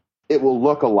 it will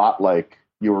look a lot like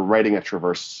you were writing a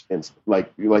traverse,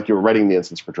 like you were writing the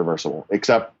instance for traversable,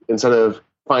 except instead of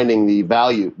finding the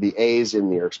value, the A's in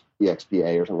the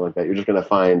EXPA or something like that, you're just going to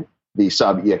find the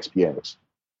sub-EXPAs.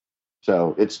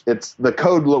 So it's the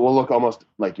code will look almost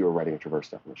like you were writing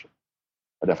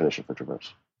a definition for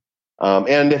traverse.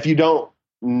 And if you don't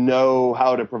know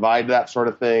how to provide that sort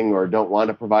of thing or don't want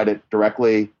to provide it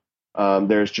directly,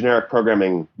 there's generic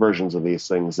programming versions of these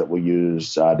things that will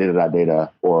use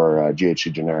data.data or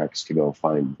GHC generics to go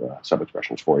find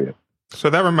sub-expressions for you. So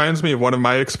that reminds me of one of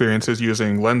my experiences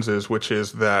using lenses, which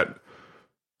is that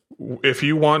if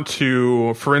you want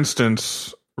to, for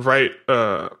instance, write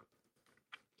a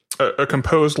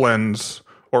composed lens,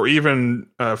 or even,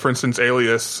 for instance,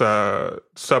 alias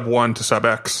sub 1 to sub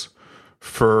x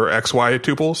for XY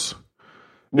tuples.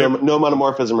 No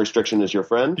monomorphism restriction is your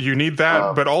friend. You need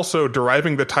that, but also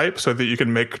deriving the type so that you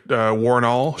can make war and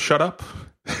all shut up.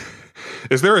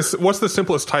 What's the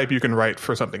simplest type you can write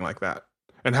for something like that?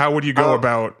 And how would you go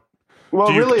about? Well,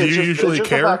 do you it's usually just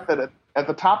care? The fact that at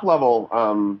the top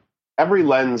level, every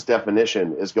lens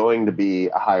definition is going to be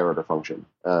a higher order function,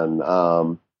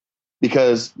 and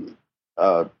because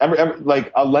a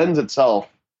lens itself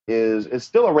is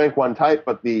still a rank 1 type,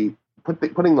 but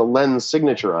putting the lens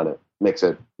signature on it makes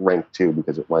it rank 2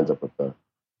 because it lines up with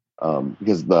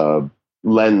because the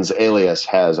lens alias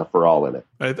has a for all in it.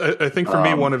 I think for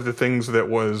me, one of the things that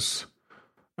was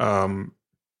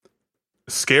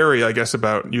scary, I guess,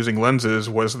 about using lenses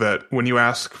was that when you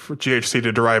ask for GHC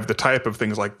to derive the type of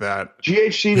things like that,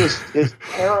 GHC is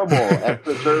terrible at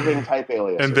preserving type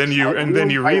aliases. And then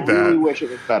you read that. I really wish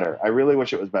it was better. I really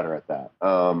wish it was better at that.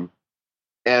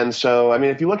 And so, I mean,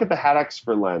 if you look at the Haddocks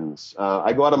for lens,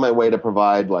 I go out of my way to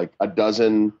provide like a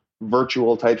dozen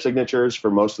virtual type signatures for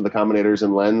most of the combinators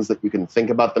in lens that you can think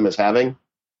about them as having,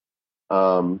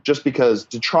 just because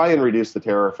to try and reduce the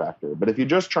terror factor. But if you're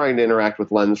just trying to interact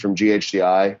with lens from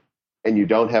GHCI and you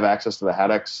don't have access to the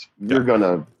Haddocks, you're going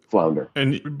to flounder.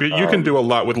 But you can do a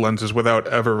lot with lenses without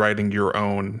ever writing your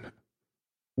own.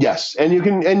 Yes, and you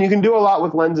can do a lot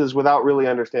with lenses without really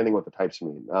understanding what the types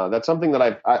mean. That's something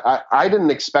that I didn't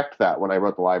expect that when I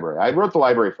wrote the library. I wrote the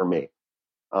library for me.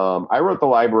 I wrote the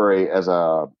library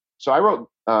so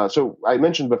I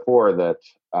mentioned before that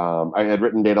I had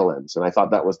written data lens, and I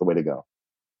thought that was the way to go.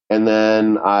 And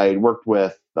then I worked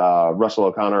with Russell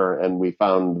O'Connor, and we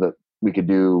found that we could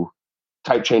do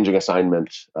type changing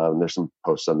assignment. There's some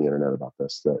posts on the internet about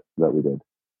this that we did.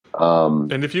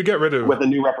 And if you get rid of with a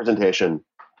new representation.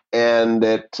 And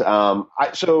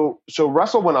so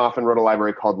Russell went off and wrote a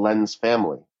library called Lens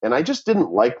Family, and I just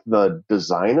didn't like the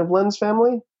design of Lens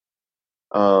Family.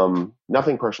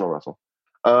 Nothing personal, Russell.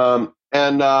 So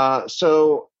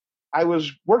I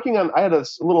was working on. I had a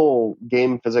little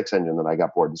game physics engine that I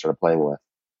got bored and started playing with,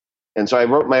 and so I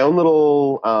wrote my own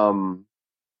little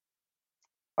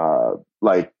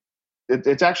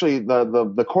It's actually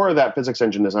the core of that physics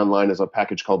engine is online as a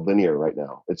package called Linear right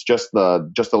now. It's just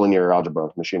the linear algebra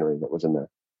machinery that was in there.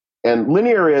 And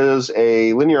Linear is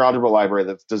a linear algebra library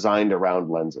that's designed around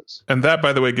lenses. And that,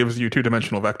 by the way, gives you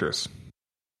two-dimensional vectors.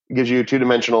 It gives you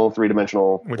two-dimensional,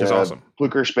 three-dimensional, which is awesome.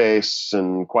 Fluker space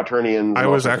and quaternions. I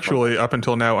was actually up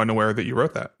until now unaware that you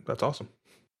wrote that. That's awesome.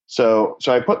 So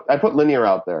I put Linear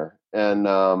out there, and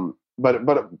but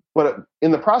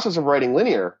in the process of writing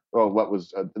Linear, what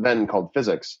was then called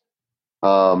physics,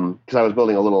 because I was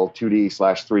building a little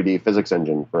 2D/3D physics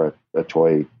engine for a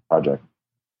toy project.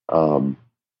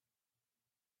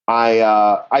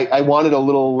 I wanted a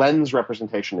little lens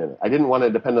representation in it. I didn't want to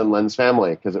depend on Lens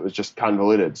Family because it was just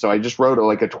convoluted. So I just wrote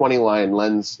a 20-line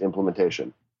lens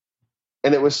implementation.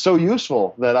 And it was so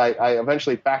useful that I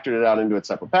eventually factored it out into its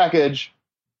separate package.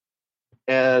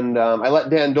 And I let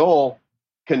Dan Dole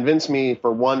convince me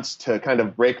for once to kind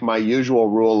of break my usual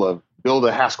rule of build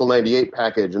a Haskell 98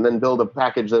 package and then build a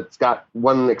package that's got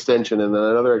one extension and then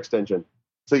another extension.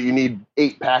 So you need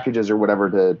 8 packages or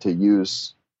whatever to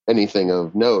use anything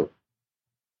of note,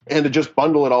 and to just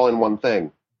bundle it all in one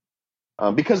thing.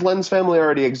 Because Lens Family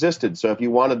already existed, so if you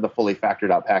wanted the fully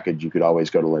factored out package, you could always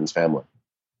go to Lens Family.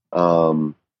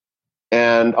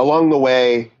 And along the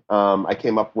way, I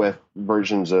came up with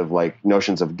versions of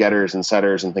notions of getters and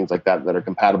setters and things like that are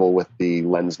compatible with the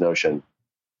lens notion.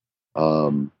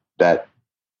 That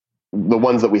the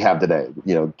ones that we have today,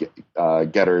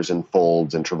 getters and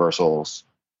folds and traversals.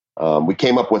 We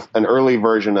came up with an early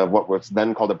version of what was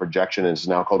then called a projection and is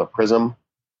now called a prism.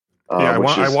 I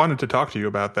wanted to talk to you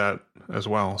about that as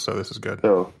well, so this is good.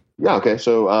 So, yeah, okay.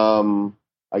 So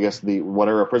I guess what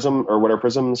are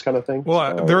prisms kind of thing?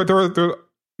 Well,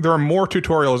 there are more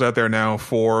tutorials out there now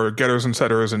for getters and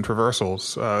setters and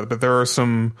traversals, but there are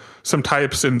some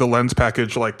types in the lens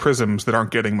package like prisms that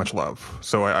aren't getting much love.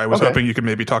 So I was hoping you could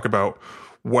maybe talk about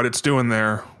what it's doing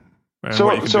there. And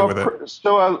what you can do with it.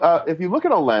 So if you look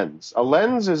at a lens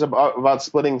is about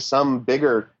splitting some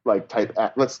bigger type.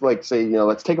 Let's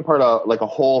take apart a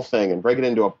whole thing and break it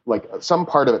into some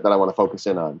part of it that I want to focus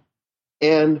in on,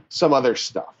 and some other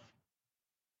stuff.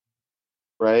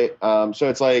 Right. So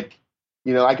it's I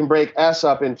can break S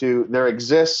up into there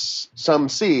exists some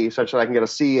C such that I can get a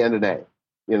C and an A.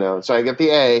 So I get the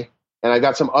A and I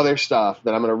got some other stuff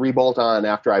that I'm going to rebolt on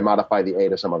after I modify the A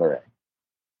to some other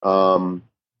A.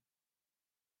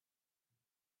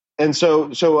 And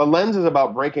so a lens is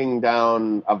about breaking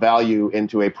down a value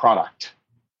into a product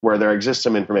where there exists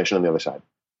some information on the other side.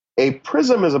 A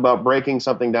prism is about breaking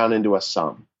something down into a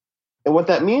sum. And what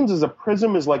that means is a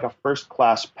prism is like a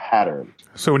first-class pattern.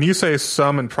 So when you say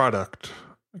sum and product,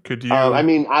 could you... I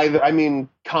mean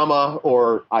comma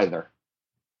or either.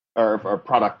 Or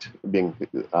product being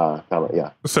comma,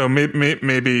 yeah. So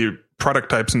maybe product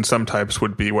types and sum types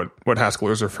would be what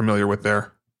Haskellers are familiar with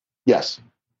there. Yes.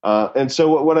 And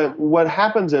so what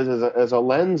happens is a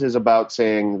lens is about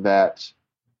saying that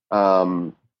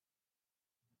I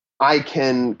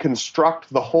can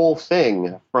construct the whole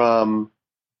thing from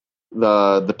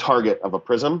the target of a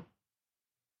prism.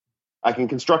 I can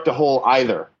construct a whole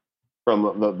either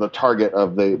from the target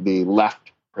of the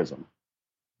left prism.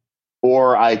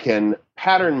 Or I can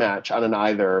pattern match on an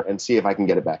either and see if I can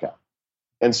get it back out.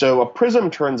 And so a prism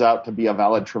turns out to be a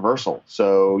valid traversal.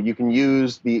 So you can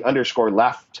use the underscore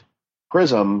left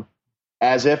prism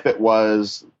as if it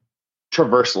was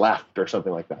traverse left or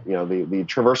something like that. The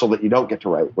traversal that you don't get to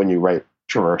write when you write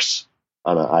traverse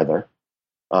on an either.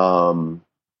 And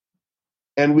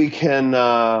we can,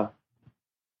 how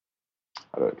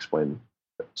do I explain?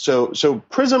 So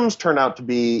prisms turn out to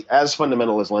be as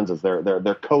fundamental as lenses.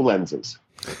 They're co-lenses.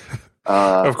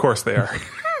 Of course they are.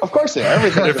 Of course they are.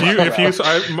 Everything.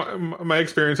 My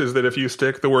experience is that if you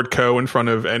stick the word "co" in front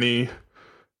of any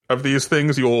of these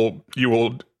things, you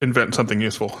will invent something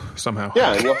useful somehow.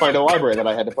 Yeah, and you'll find a library that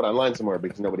I had to put online somewhere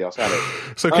because nobody else had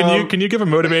it. So can you give a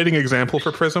motivating example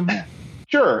for Prism?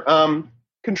 Sure.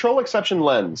 Control exception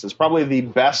lens is probably the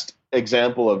best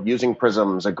example of using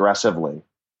prisms aggressively.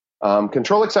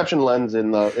 Control exception lens in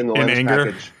the lens anger?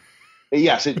 package.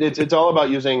 Yes, it's all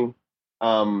about using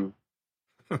prisms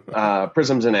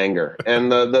in anger,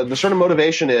 and the sort of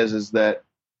motivation is that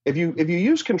if you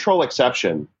use control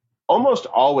exception, almost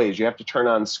always you have to turn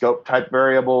on scope type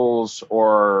variables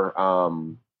or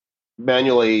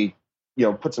manually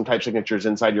put some type signatures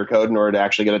inside your code in order to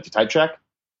actually get it to type check.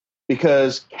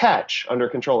 Because catch under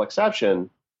control exception,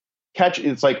 catch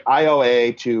it's like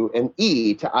IOA to an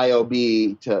E to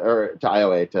IOB to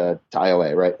IOA to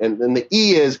IOA, right? And then the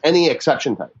E is any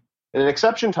exception type, and an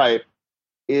exception type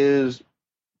is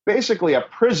basically a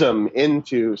prism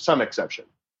into some exception.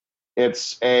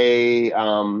 It's a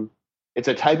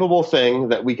typable thing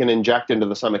that we can inject into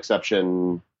the some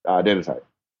exception data type,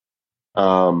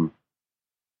 and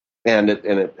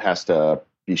it has to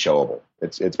be showable.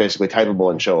 It's basically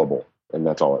typable and showable, and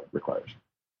that's all it requires.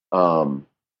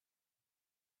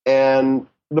 And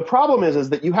the problem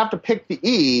is that you have to pick the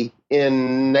E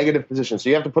in negative position, so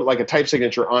you have to put like a type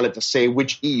signature on it to say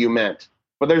which E you meant.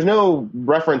 But there's no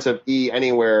reference of E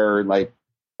anywhere, like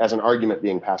as an argument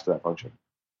being passed to that function.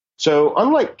 So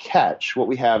unlike catch, what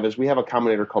we have is a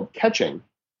combinator called catching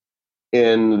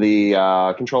in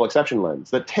the control exception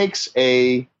lens that takes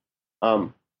actually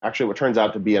what turns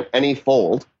out to be an any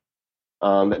fold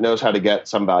that knows how to get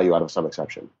some value out of some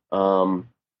exception. And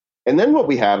then what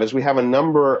we have is a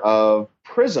number of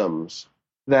prisms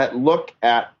that look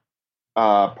at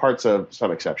parts of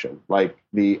some exception, like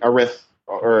the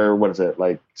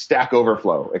like stack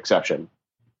overflow exception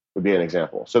would be an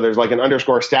example. So there's like an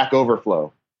underscore stack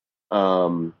overflow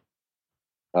prism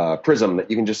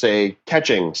that you can just say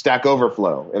catching stack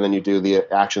overflow, and then you do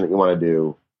the action that you want to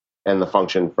do and the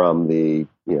function from the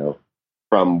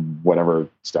from whatever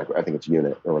stack, I think it's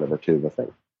unit or whatever, to the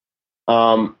thing.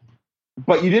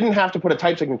 But you didn't have to put a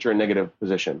type signature in negative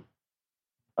position.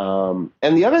 And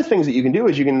the other things that you can do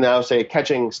is you can now say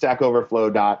catching stack overflow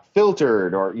dot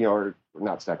filtered, or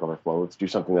not stack overflow. Let's do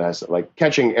something that has like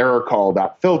catching error call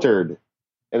dot filtered,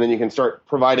 and then you can start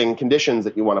providing conditions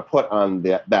that you want to put on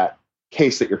that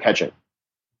case that you're catching.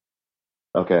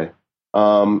 Okay.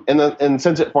 And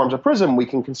since it forms a prism, we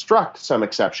can construct some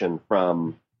exception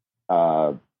from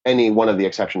any one of the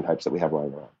exception types that we have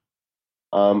lying around.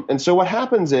 And so what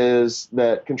happens is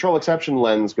that control exception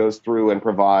lens goes through and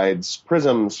provides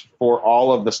prisms for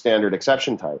all of the standard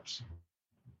exception types.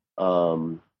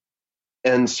 And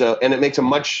it makes a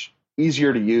much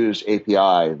easier to use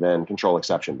API than control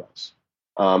exception does.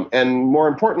 And more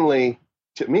importantly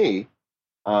to me,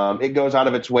 it goes out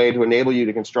of its way to enable you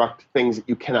to construct things that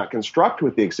you cannot construct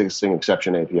with the existing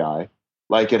exception API.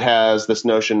 Like it has this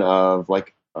notion of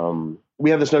we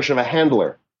have this notion of a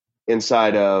handler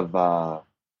inside of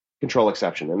control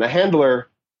exception, and the handler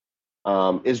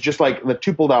is just like the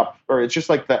tupled up, or it's just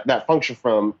like that function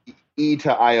from E to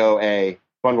IOA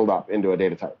bundled up into a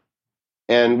data type.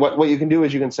 And what you can do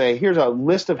is you can say, here's a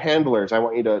list of handlers. I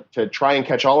want you to try and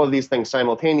catch all of these things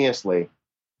simultaneously.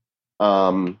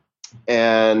 And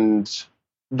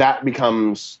that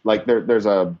becomes like there's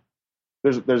a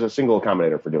single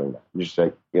combinator for doing that. You just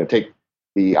say, take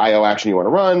the IO action you want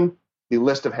to run, the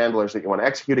list of handlers that you want to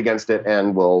execute against it,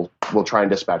 and we'll try and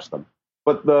dispatch them.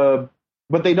 But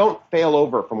they don't fail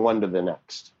over from one to the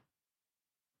next.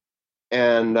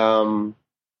 And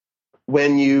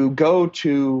when you go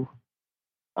to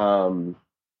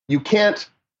you can't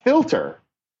filter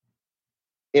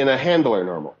in a handler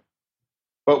normally.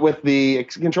 But with the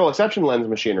control exception lens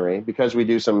machinery, because we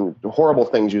do some horrible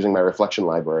things using my reflection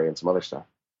library and some other stuff,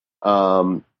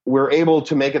 we're able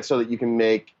to make it so that you can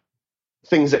make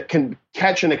things that can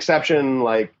catch an exception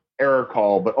like error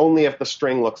call, but only if the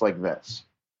string looks like this,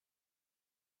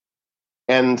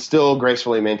 and still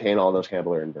gracefully maintain all those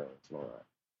handler endurance and all that.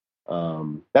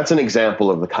 That's an example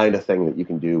of the kind of thing that you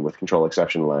can do with control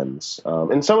exception lens.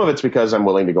 And some of it's because I'm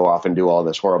willing to go off and do all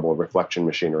this horrible reflection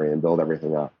machinery and build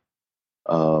everything up.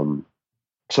 So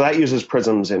that uses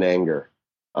prisms in anger.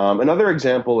 Another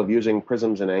example of using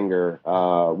prisms in anger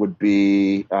would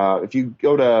be if you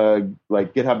go to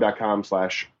like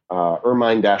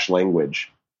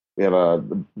github.com/ermine-language, We have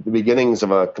the beginnings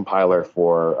of a compiler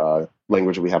for a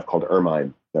language that we have called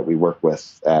Ermine that we work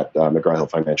with at McGraw-Hill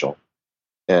Financial.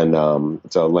 And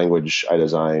it's a language I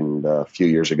designed a few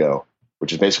years ago,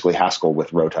 which is basically Haskell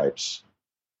with row types.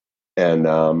 And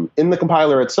in the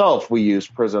compiler itself, we use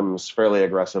prisms fairly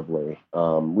aggressively.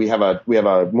 We have a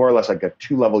more or less like a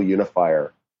 2-level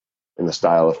unifier in the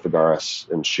style of Figueras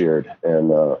and Sheared,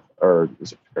 and or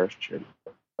is it Figueras and Sheared?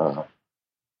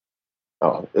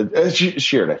 It's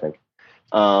Sheared, I think.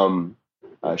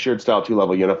 Sheared style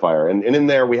 2-level unifier, and in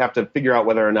there we have to figure out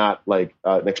whether or not like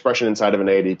an expression inside of an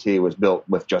ADT was built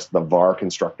with just the var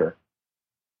constructor,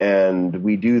 and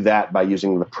we do that by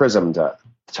using the prism to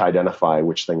identify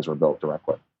which things were built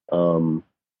directly.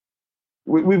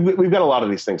 We've got a lot of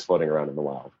these things floating around in the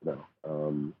wild now.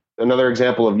 Another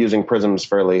example of using prisms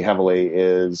fairly heavily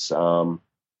is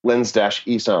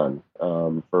lens-eson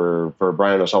for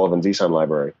Brian O'Sullivan's eson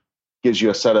library. Gives you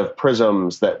a set of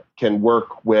prisms that can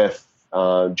work with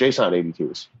JSON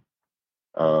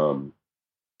ADTs.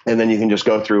 And then you can just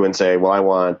go through and say, well, I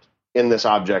want in this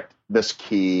object, this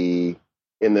key,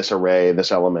 in this array,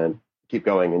 this element, keep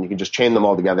going. And you can just chain them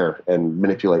all together and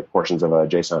manipulate portions of a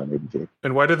JSON ADT.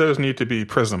 And why do those need to be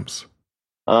prisms?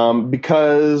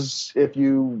 Because if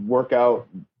you work out,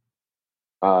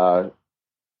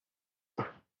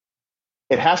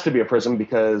 it has to be a prism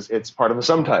because it's part of a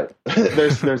sum type.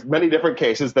 There's many different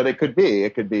cases that it could be.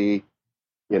 It could be,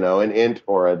 an int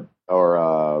or an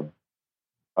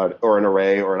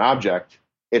array or an object.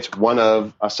 It's one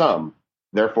of a sum.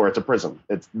 Therefore, it's a prism.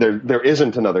 There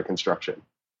isn't another construction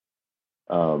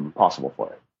possible for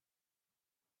it.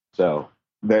 So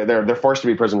they're forced to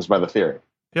be prisms by the theory.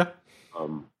 Yeah.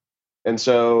 And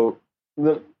so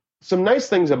some nice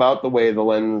things about the way the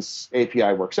Lens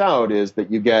API works out is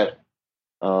that you get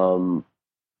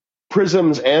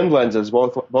prisms and lenses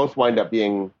both wind up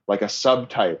being like a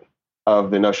subtype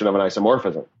of the notion of an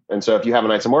isomorphism. And so if you have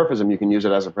an isomorphism, you can use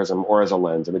it as a prism or as a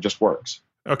lens, and it just works.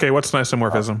 Okay, what's an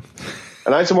isomorphism?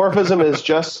 An isomorphism is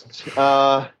just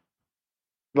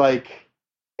like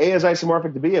A is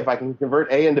isomorphic to B if I can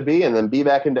convert A into B and then B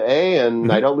back into A,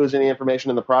 and I don't lose any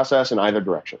information in the process in either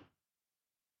direction.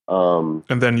 And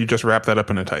then you just wrap that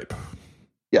up in a type.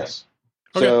 Yes.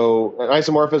 Okay. So an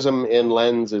isomorphism in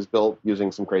Lens is built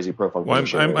using some crazy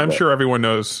profunctorization. Well, I'm sure everyone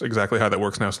knows exactly how that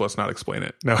works now, so let's not explain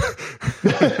it. No.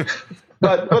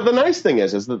 But the nice thing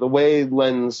is that the way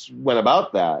Lens went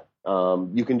about that,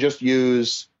 you can just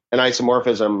use an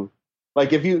isomorphism.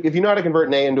 Like if you know how to convert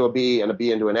an A into a B and a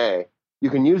B into an A, you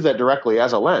can use that directly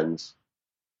as a lens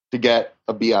to get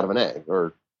a B out of an A,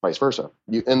 or vice versa.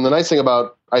 And the nice thing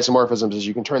about isomorphisms is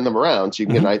you can turn them around, so you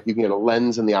can get a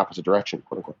lens in the opposite direction,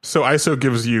 quote unquote. So ISO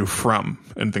gives you from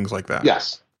and things like that.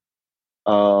 Yes.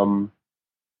 And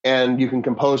you can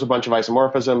compose a bunch of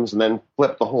isomorphisms and then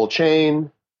flip the whole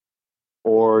chain,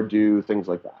 or do things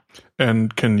like that.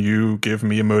 And can you give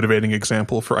me a motivating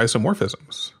example for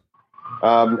isomorphisms?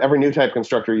 Every new type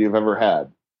constructor you've ever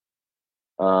had.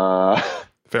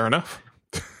 Fair enough.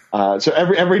 So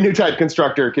every new type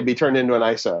constructor could be turned into an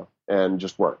ISO and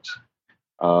just works.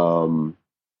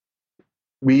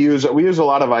 We use a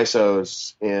lot of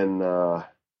ISOs in.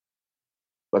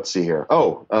 Let's see here.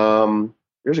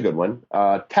 Here's a good one.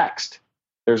 Text.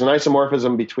 There's an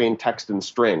isomorphism between text and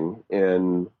string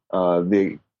in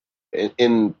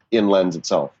Lens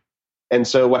itself. And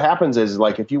so what happens is,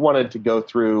 like, if you wanted to go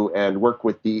through and work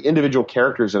with the individual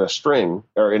characters in a string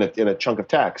or in a chunk of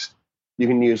text, you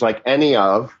can use like any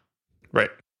of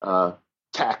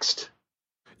text.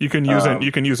 You can use an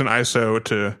ISO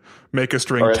to make a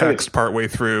string text partway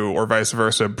through, or vice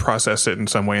versa, process it in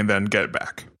some way and then get it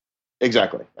back.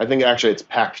 Exactly. I think actually it's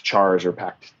packed chars or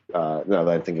packed. Now that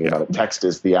I'm thinking about it, text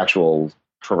is the actual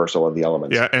traversal of the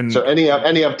elements. Yeah, and so any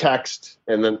of text,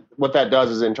 and then what that does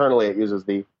is internally it uses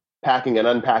the packing and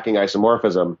unpacking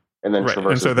isomorphism, and then traverses.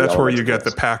 And so that's where you get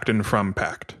the packed and from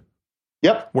packed.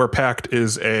 Yep. Where packed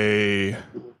is an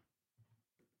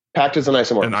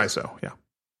isomorphism. An ISO, yeah.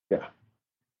 Yeah.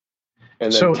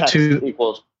 And then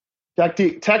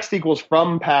text equals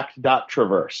from packed dot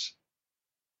traverse.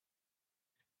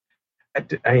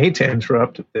 I hate to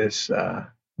interrupt this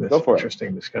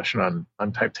interesting discussion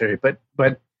on type theory,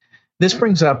 but this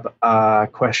brings up a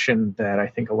question that I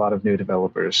think a lot of new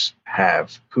developers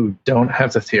have who don't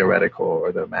have the theoretical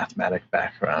or the mathematic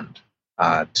background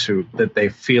that they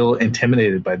feel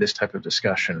intimidated by this type of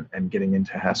discussion, and getting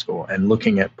into Haskell and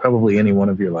looking at probably any one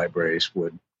of your libraries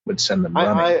would send them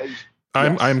running.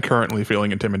 I'm currently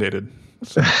feeling intimidated.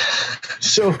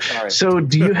 So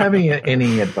do you have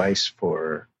any advice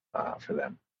for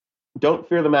them? Don't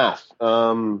fear the math.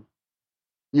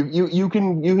 you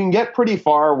can get pretty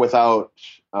far without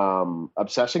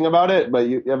obsessing about it, but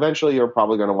eventually you're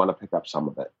probably going to want to pick up some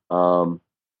of it.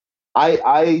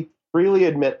 I freely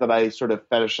admit that I sort of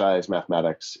fetishize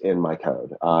mathematics in my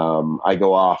code. I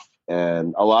go off,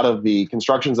 and a lot of the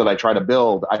constructions that I try to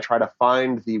build, I try to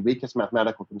find the weakest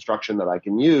mathematical construction that I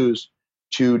can use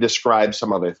to describe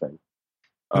some other thing.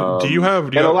 Do you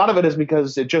have a lot of it is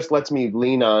because it just lets me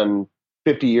lean on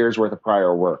 50 years worth of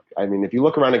prior work. I mean, if you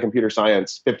look around in computer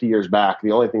science 50 years back,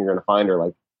 the only thing you're going to find are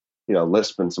like,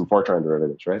 Lisp and some Fortran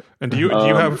derivatives, right? And do you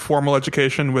have formal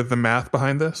education with the math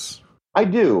behind this? I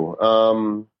do.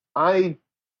 I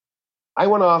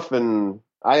went off and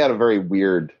I had a very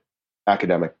weird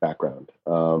academic background.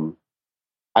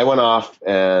 I went off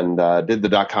and did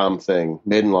the .com thing,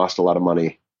 made and lost a lot of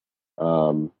money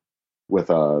with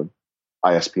a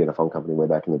ISP and a phone company way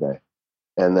back in the day.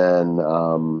 And then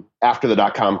after the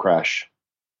 .com crash,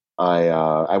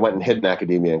 I went and hid in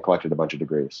academia and collected a bunch of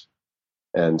degrees.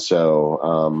 And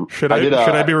so should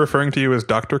I be referring to you as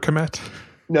Dr. Kmett?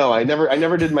 No, I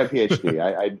never did my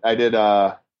PhD. I did.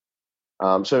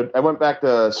 So I went back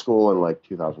to school in like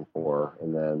 2004,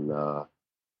 and then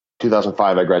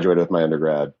 2005 I graduated with my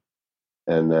undergrad,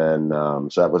 and then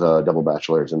so that was a double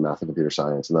bachelor's in math and computer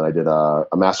science, and then I did a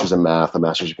master's in math, a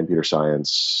master's in computer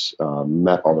science,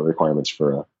 met all the requirements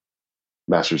for a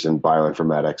master's in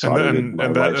bioinformatics, and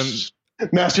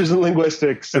master's in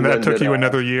linguistics, and that took you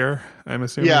another year, I'm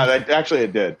assuming. Yeah,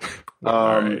 it did.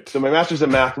 Right. So my master's in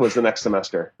math was the next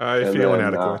semester. I feel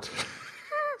inadequate.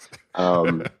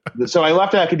 So I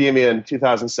left academia in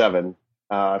 2007,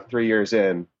 3 years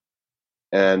in,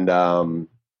 and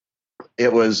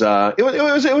it was a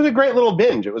great little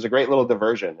binge. It was a great little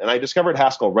diversion, and I discovered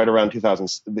Haskell right around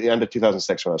the end of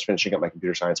 2006 when I was finishing up my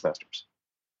computer science master's,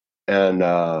 and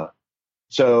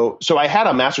so I had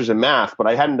a master's in math, but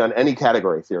I hadn't done any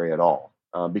category theory at all.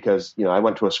 Because I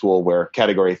went to a school where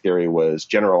category theory was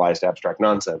generalized abstract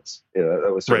nonsense.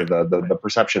 That was sort of the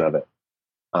perception of it.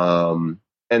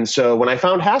 And so when I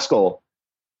found Haskell,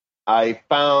 I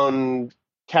found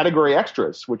Category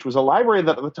Extras, which was a library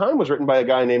that at the time was written by a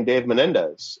guy named Dave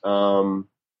Menendez. And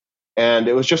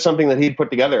it was just something that he'd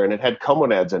put together, and it had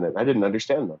comonads in it. I didn't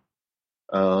understand them.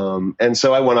 And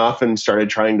so I went off and started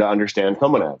trying to understand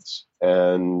comonads.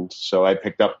 And so I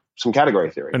picked up some category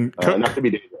theory, and not to be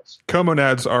dangerous.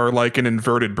 Comonads are like an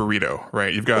inverted burrito,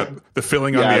 right? You've got the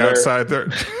filling on the outside there.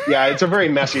 Yeah, it's a very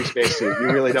messy spacesuit.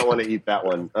 You really don't want to eat that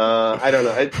one. I don't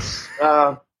know. It's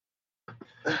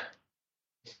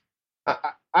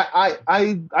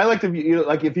I like to view,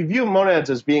 like, if you view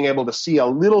monads as being able to see a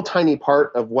little tiny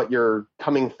part of what you're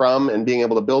coming from and being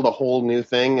able to build a whole new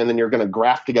thing, and then you're going to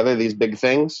graft together these big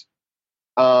things.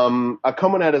 A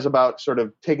comonad is about sort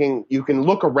of you can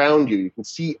look around you, you can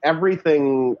see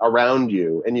everything around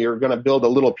you, and you're going to build a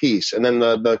little piece, and then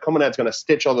the comonad's going to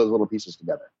stitch all those little pieces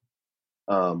together.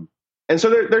 And so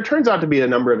there turns out to be a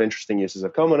number of interesting uses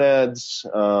of comonads.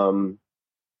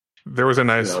 There was a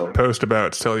nice post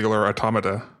about cellular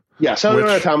automata. Yeah,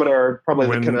 cellular automata are probably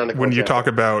the canonical when you example. talk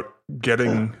about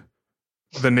getting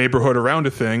the neighborhood around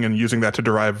a thing and using that to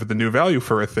derive the new value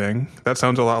for a thing, that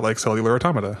sounds a lot like cellular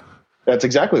automata. That's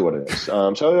exactly what it is.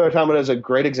 Cellular automata is a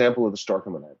great example of the store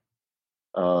comonad.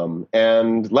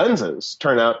 And lenses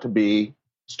turn out to be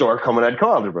store comonad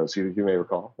coalgebras, you may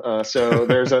recall. So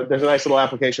there's a nice little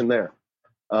application there.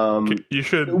 You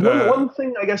should. One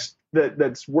thing I guess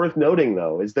that's worth noting,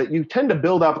 though, is that you tend to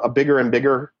build up a bigger and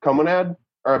bigger comonad,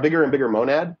 or a bigger and bigger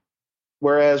monad,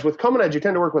 whereas with comonads you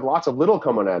tend to work with lots of little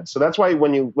comonads. So that's why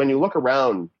when you look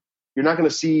around, you're not going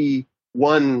to see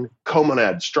one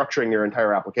comonad structuring your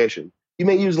entire application. You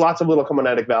may use lots of little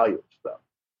comonadic values, though,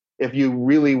 if you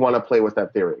really want to play with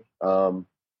that theory. A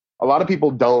lot of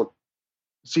people don't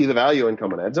see the value in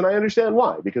comonads, and I understand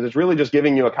why, because it's really just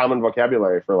giving you a common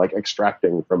vocabulary for like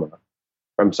extracting from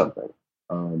something.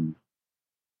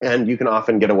 And you can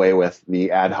often get away with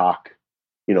the ad hoc,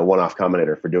 one-off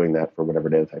combinator for doing that for whatever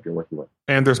data type you're working with.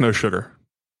 And there's no sugar.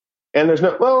 And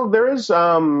there is,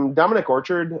 Dominic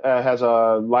Orchard has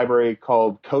a library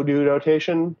called Codo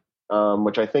notation,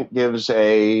 which I think gives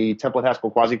a template Haskell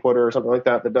quasi-quoter or something like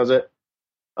that does it.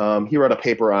 He wrote a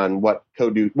paper on what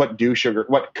codo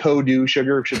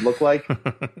sugar should look like.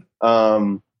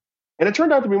 And it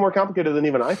turned out to be more complicated than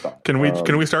even I thought. Can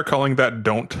we start calling that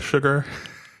don't sugar?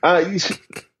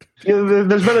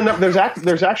 There's been enough.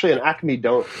 There's actually an Acme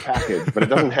don't package, but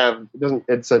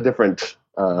it's a different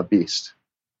beast,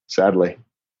 sadly.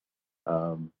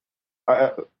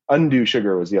 Undo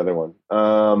sugar was the other one.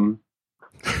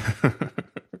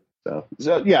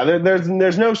 So yeah,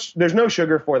 there's no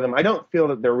sugar for them. I don't feel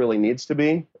that there really needs to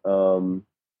be.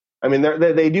 I mean,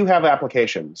 they do have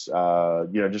applications,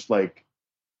 just like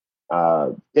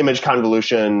image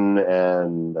convolution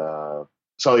and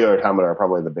cellular automata are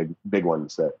probably the big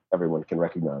ones that everyone can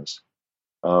recognize.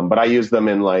 But I use them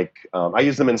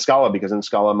in Scala because in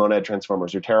Scala monad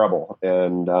transformers are terrible.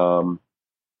 And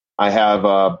I have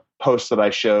a post that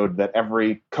I showed that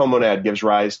every comonad gives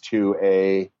rise to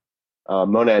a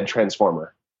monad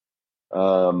transformer.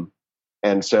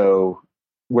 And so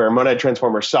where monad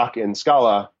transformers suck in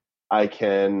Scala, I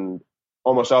can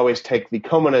almost always take the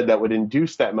comonad that would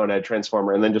induce that monad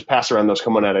transformer and then just pass around those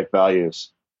comonadic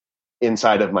values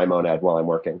inside of my monad while I'm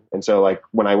working. And so like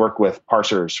when I work with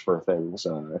parsers for things,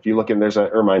 if you look in, there's an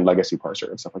Ermine legacy parser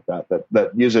and stuff like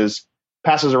that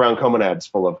passes around comonads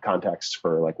full of context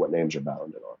for like what names are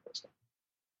bound and all that stuff.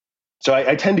 So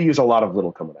I tend to use a lot of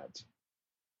little comonads.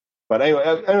 But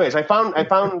anyways, I found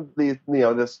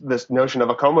this notion of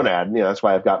a comonad. That's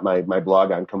why I've got my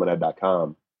blog on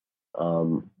comonad.com.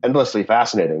 Endlessly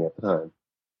fascinating at the time.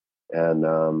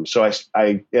 And so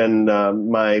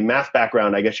my math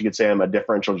background, I guess you could say I'm a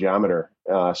differential geometer.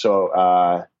 As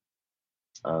a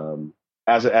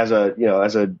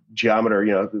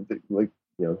geometer,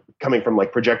 coming from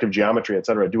like projective geometry, et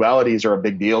cetera, dualities are a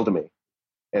big deal to me.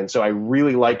 And so I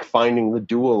really like finding the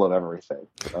dual of everything.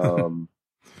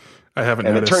 I haven't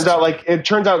and noticed. it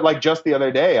turns out like just the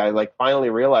other day, I like finally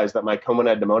realized that my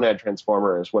comonad to monad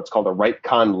transformer is what's called a right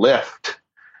con lift.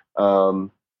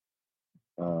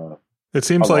 It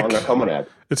seems like a comonad.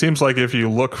 It seems like if you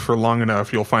look for long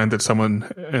enough, you'll find that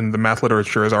someone in the math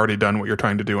literature has already done what you're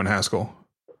trying to do in Haskell.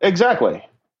 Exactly.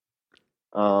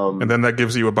 And then that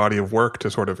gives you a body of work to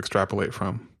sort of extrapolate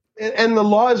from. And the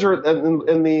laws are and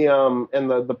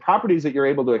the properties that you're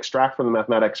able to extract from the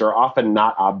mathematics are often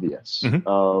not obvious.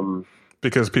 Mm-hmm.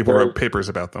 Because people wrote papers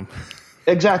about them.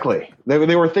 Exactly.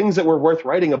 They were things that were worth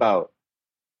writing about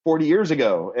 40 years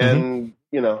ago. And,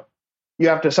 you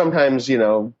have to sometimes,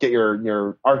 get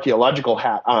your archaeological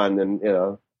hat on and,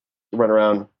 run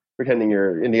around pretending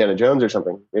you're Indiana Jones or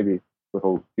something, maybe with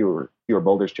fewer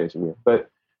boulders chasing you. But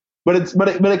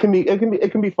it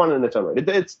can be fun in its own right.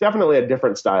 It's definitely a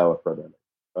different style of programming.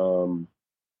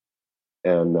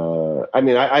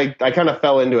 I kind of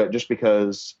fell into it just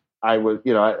because I was,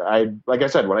 I like I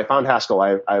said, when I found Haskell,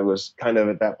 I was kind of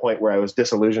at that point where I was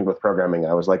disillusioned with programming.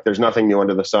 I was like, there's nothing new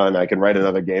under the sun. I can write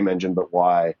another game engine, but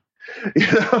why?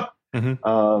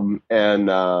 Mm-hmm.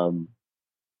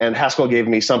 And Haskell gave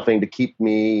me something to keep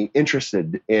me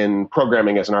interested in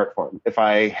programming as an art form. If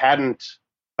I hadn't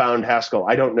found Haskell,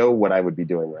 I don't know what I would be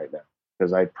doing right now,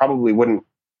 because I probably wouldn't.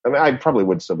 I mean, I probably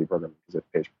would still be programming because it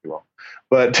pays pretty well,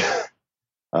 but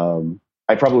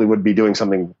I probably would be doing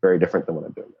something very different than what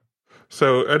I'm doing now.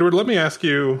 So, Edward, let me ask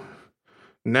you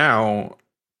now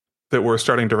that we're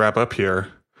starting to wrap up here.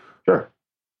 Sure.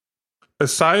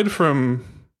 Aside from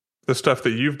the stuff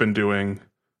that you've been doing,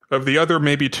 of the other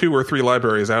maybe 2 or 3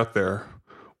 libraries out there,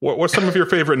 what's some of your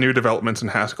favorite new developments in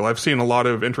Haskell? I've seen a lot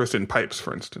of interest in pipes,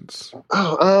 for instance.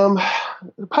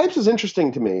 Pipes is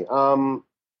interesting to me.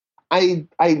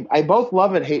 I both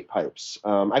love and hate pipes.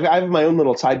 I have my own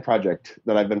little side project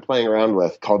that I've been playing around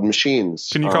with called Machines.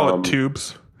 Can you call it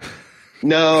Tubes?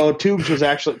 No, Tubes was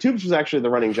actually the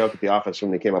running joke at the office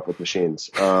when they came up with Machines.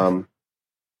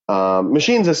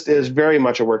 Machines is very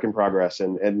much a work in progress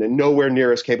and nowhere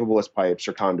near as capable as pipes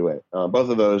or Conduit. Both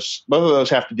of those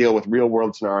have to deal with real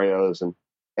world scenarios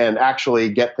and actually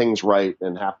get things right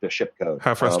and have to ship code.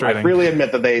 How frustrating! I freely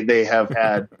admit that they have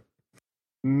had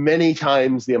many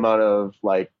times the amount of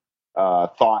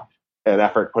thought and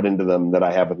effort put into them that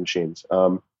I have with Machines.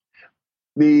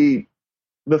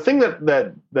 The thing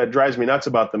that drives me nuts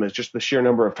about them is just the sheer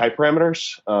number of type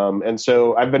parameters. And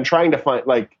so I've been trying to find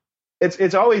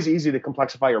it's always easy to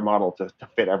complexify your model to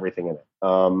fit everything in it.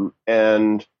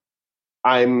 And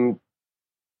I'm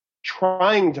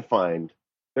trying to find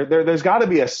there's got to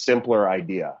be a simpler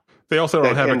idea. They also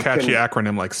don't have a catchy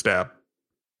acronym like STAB.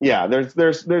 Yeah,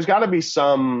 there's got to be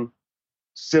some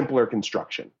simpler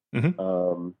construction.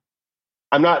 Mm-hmm.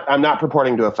 I'm not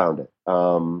purporting to have found it.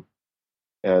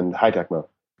 And high tech mode.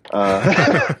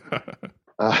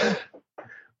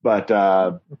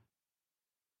 But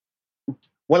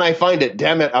when I find it,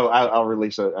 damn it, I'll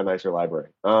release a nicer library.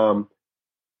 In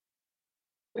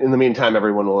the meantime,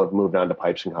 everyone will have moved on to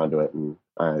pipes and Conduit, and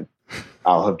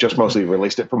I'll have just mostly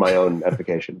released it for my own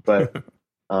edification. But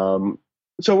so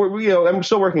I'm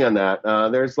still working on that.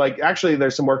 There's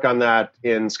some work on that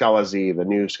in Scala Z, the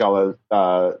new Scala.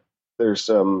 There's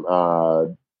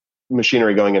some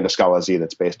machinery going into Scala Z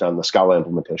that's based on the Scala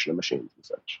implementation of machines and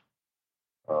such.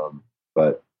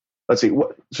 But let's see.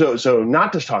 So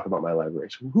not just talk about my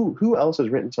libraries. Who else has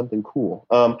written something cool?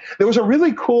 There was a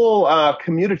really cool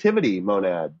commutativity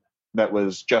monad that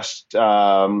was just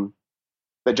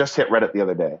that just hit Reddit the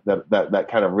other day. That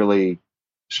kind of really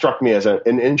struck me as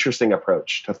an interesting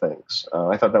approach to things.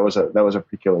 I thought that was a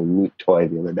particularly neat toy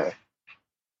the other day.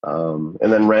 And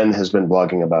then Ren has been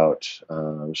blogging about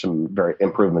some very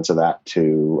improvements of that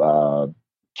to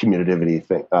commutativity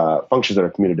functions that are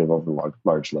commutative over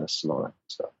large lists and all that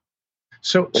stuff.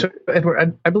 So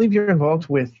Edward, I believe you're involved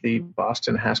with the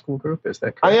Boston Haskell group. Is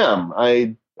that correct? I am.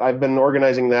 I've been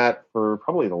organizing that for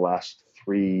probably the last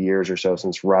 3 years or so,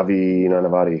 since Ravi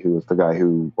Nanavati, who was the guy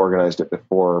who organized it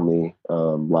before me,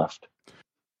 left.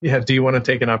 Yeah. Do you want to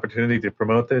take an opportunity to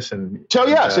promote this? So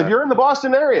yes, if you're in the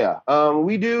Boston area,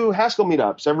 we do Haskell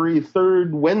meetups every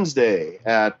third Wednesday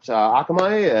at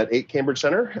Akamai at 8 Cambridge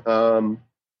Center.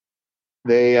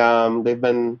 They've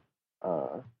been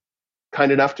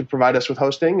kind enough to provide us with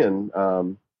hosting, and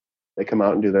they come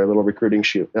out and do their little recruiting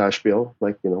spiel,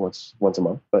 like once a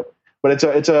month. But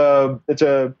it's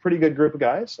a pretty good group of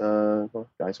guys,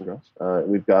 guys and girls.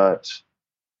 We've got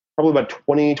probably about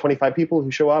 20-25 people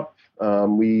who show up.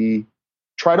 We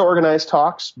try to organize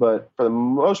talks, but for the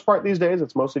most part these days,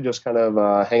 it's mostly just kind of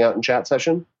a hangout and chat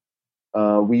session.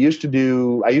 I used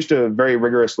to very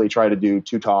rigorously try to do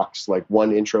 2 talks, like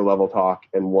one intro level talk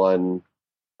and one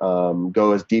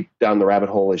go as deep down the rabbit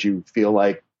hole as you feel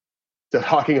like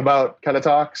talking about kind of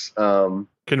talks.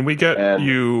 Can we get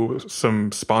you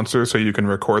some sponsors so you can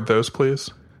record those, please?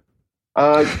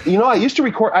 I used to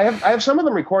record. I have some of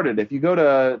them recorded. If you go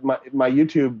to my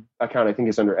YouTube account, I think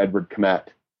it's under Edward Kmett.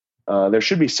 There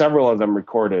should be several of them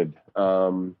recorded.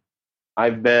 Since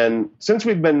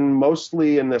we've been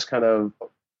mostly in this kind of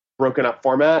broken up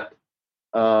format,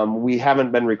 we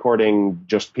haven't been recording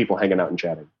just people hanging out and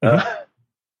chatting.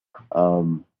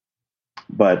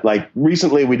 But like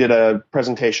recently we did a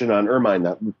presentation on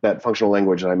Ermine, that functional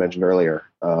language that I mentioned earlier,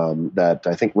 that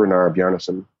I think Runar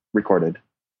Bjarnason recorded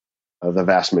the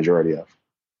vast majority of.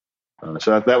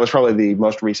 So that was probably the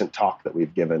most recent talk that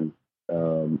we've given.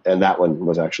 And that one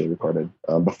was actually recorded.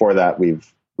 Before that, the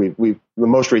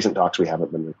most recent talks we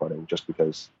haven't been recording just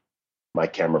because my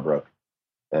camera broke,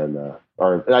 and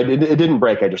it didn't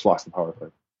break. I just lost the power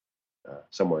cord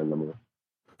somewhere in the movie.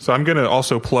 So I'm going to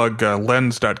also plug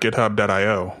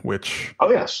lens.github.io, which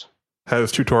has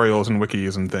tutorials and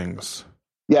wikis and things.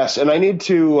 Yes, and I need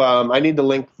to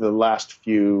link the last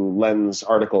few Lens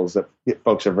articles that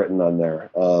folks have written on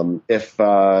there. If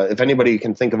anybody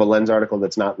can think of a Lens article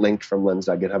that's not linked from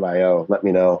lens.github.io, let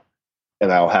me know,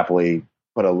 and I'll happily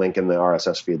put a link in the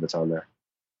RSS feed that's on there.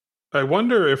 I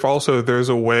wonder if also there's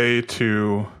a way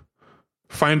to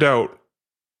find out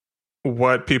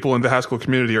what people in the Haskell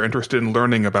community are interested in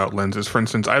learning about lenses. For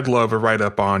instance, I'd love a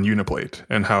write-up on Uniplate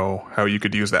and how you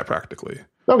could use that practically.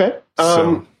 Okay.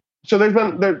 So there's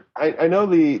been I know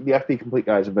the FP Complete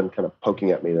guys have been kind of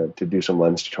poking at me to do some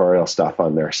lens tutorial stuff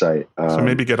on their site. So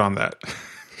maybe get on that.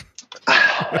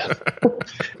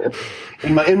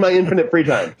 in my infinite free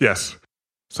time. Yes.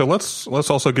 So let's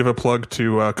also give a plug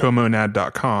to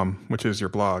comonad.com, which is your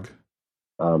blog.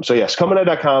 So yes,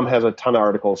 comonad.com has a ton of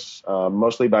articles,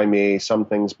 mostly by me, some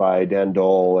things by Dan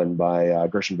Dole and by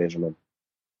Gershon Bezerman.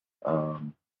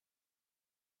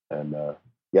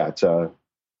 It's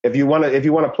if you want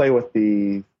to play with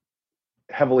the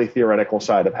heavily theoretical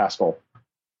side of Haskell,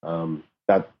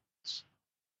 that's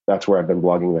where I've been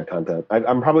blogging that content.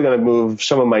 I'm probably going to move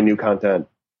some of my new content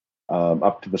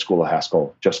up to the School of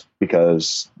Haskell, just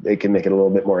because they can make it a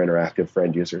little bit more interactive for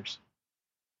end users.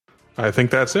 I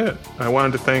think that's it. I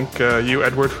wanted to thank you,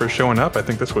 Edward, for showing up. I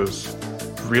think this was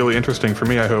really interesting for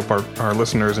me. I hope our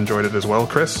listeners enjoyed it as well.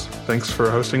 Chris, thanks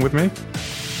for hosting with me.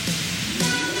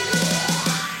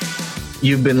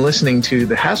 You've been listening to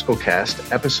the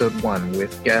Haskellcast, Episode 1,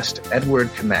 with guest Edward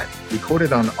Kmett,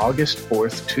 recorded on August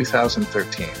 4th,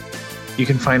 2013. You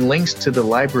can find links to the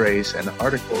libraries and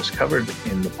articles covered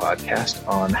in the podcast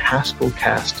on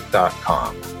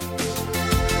haskellcast.com.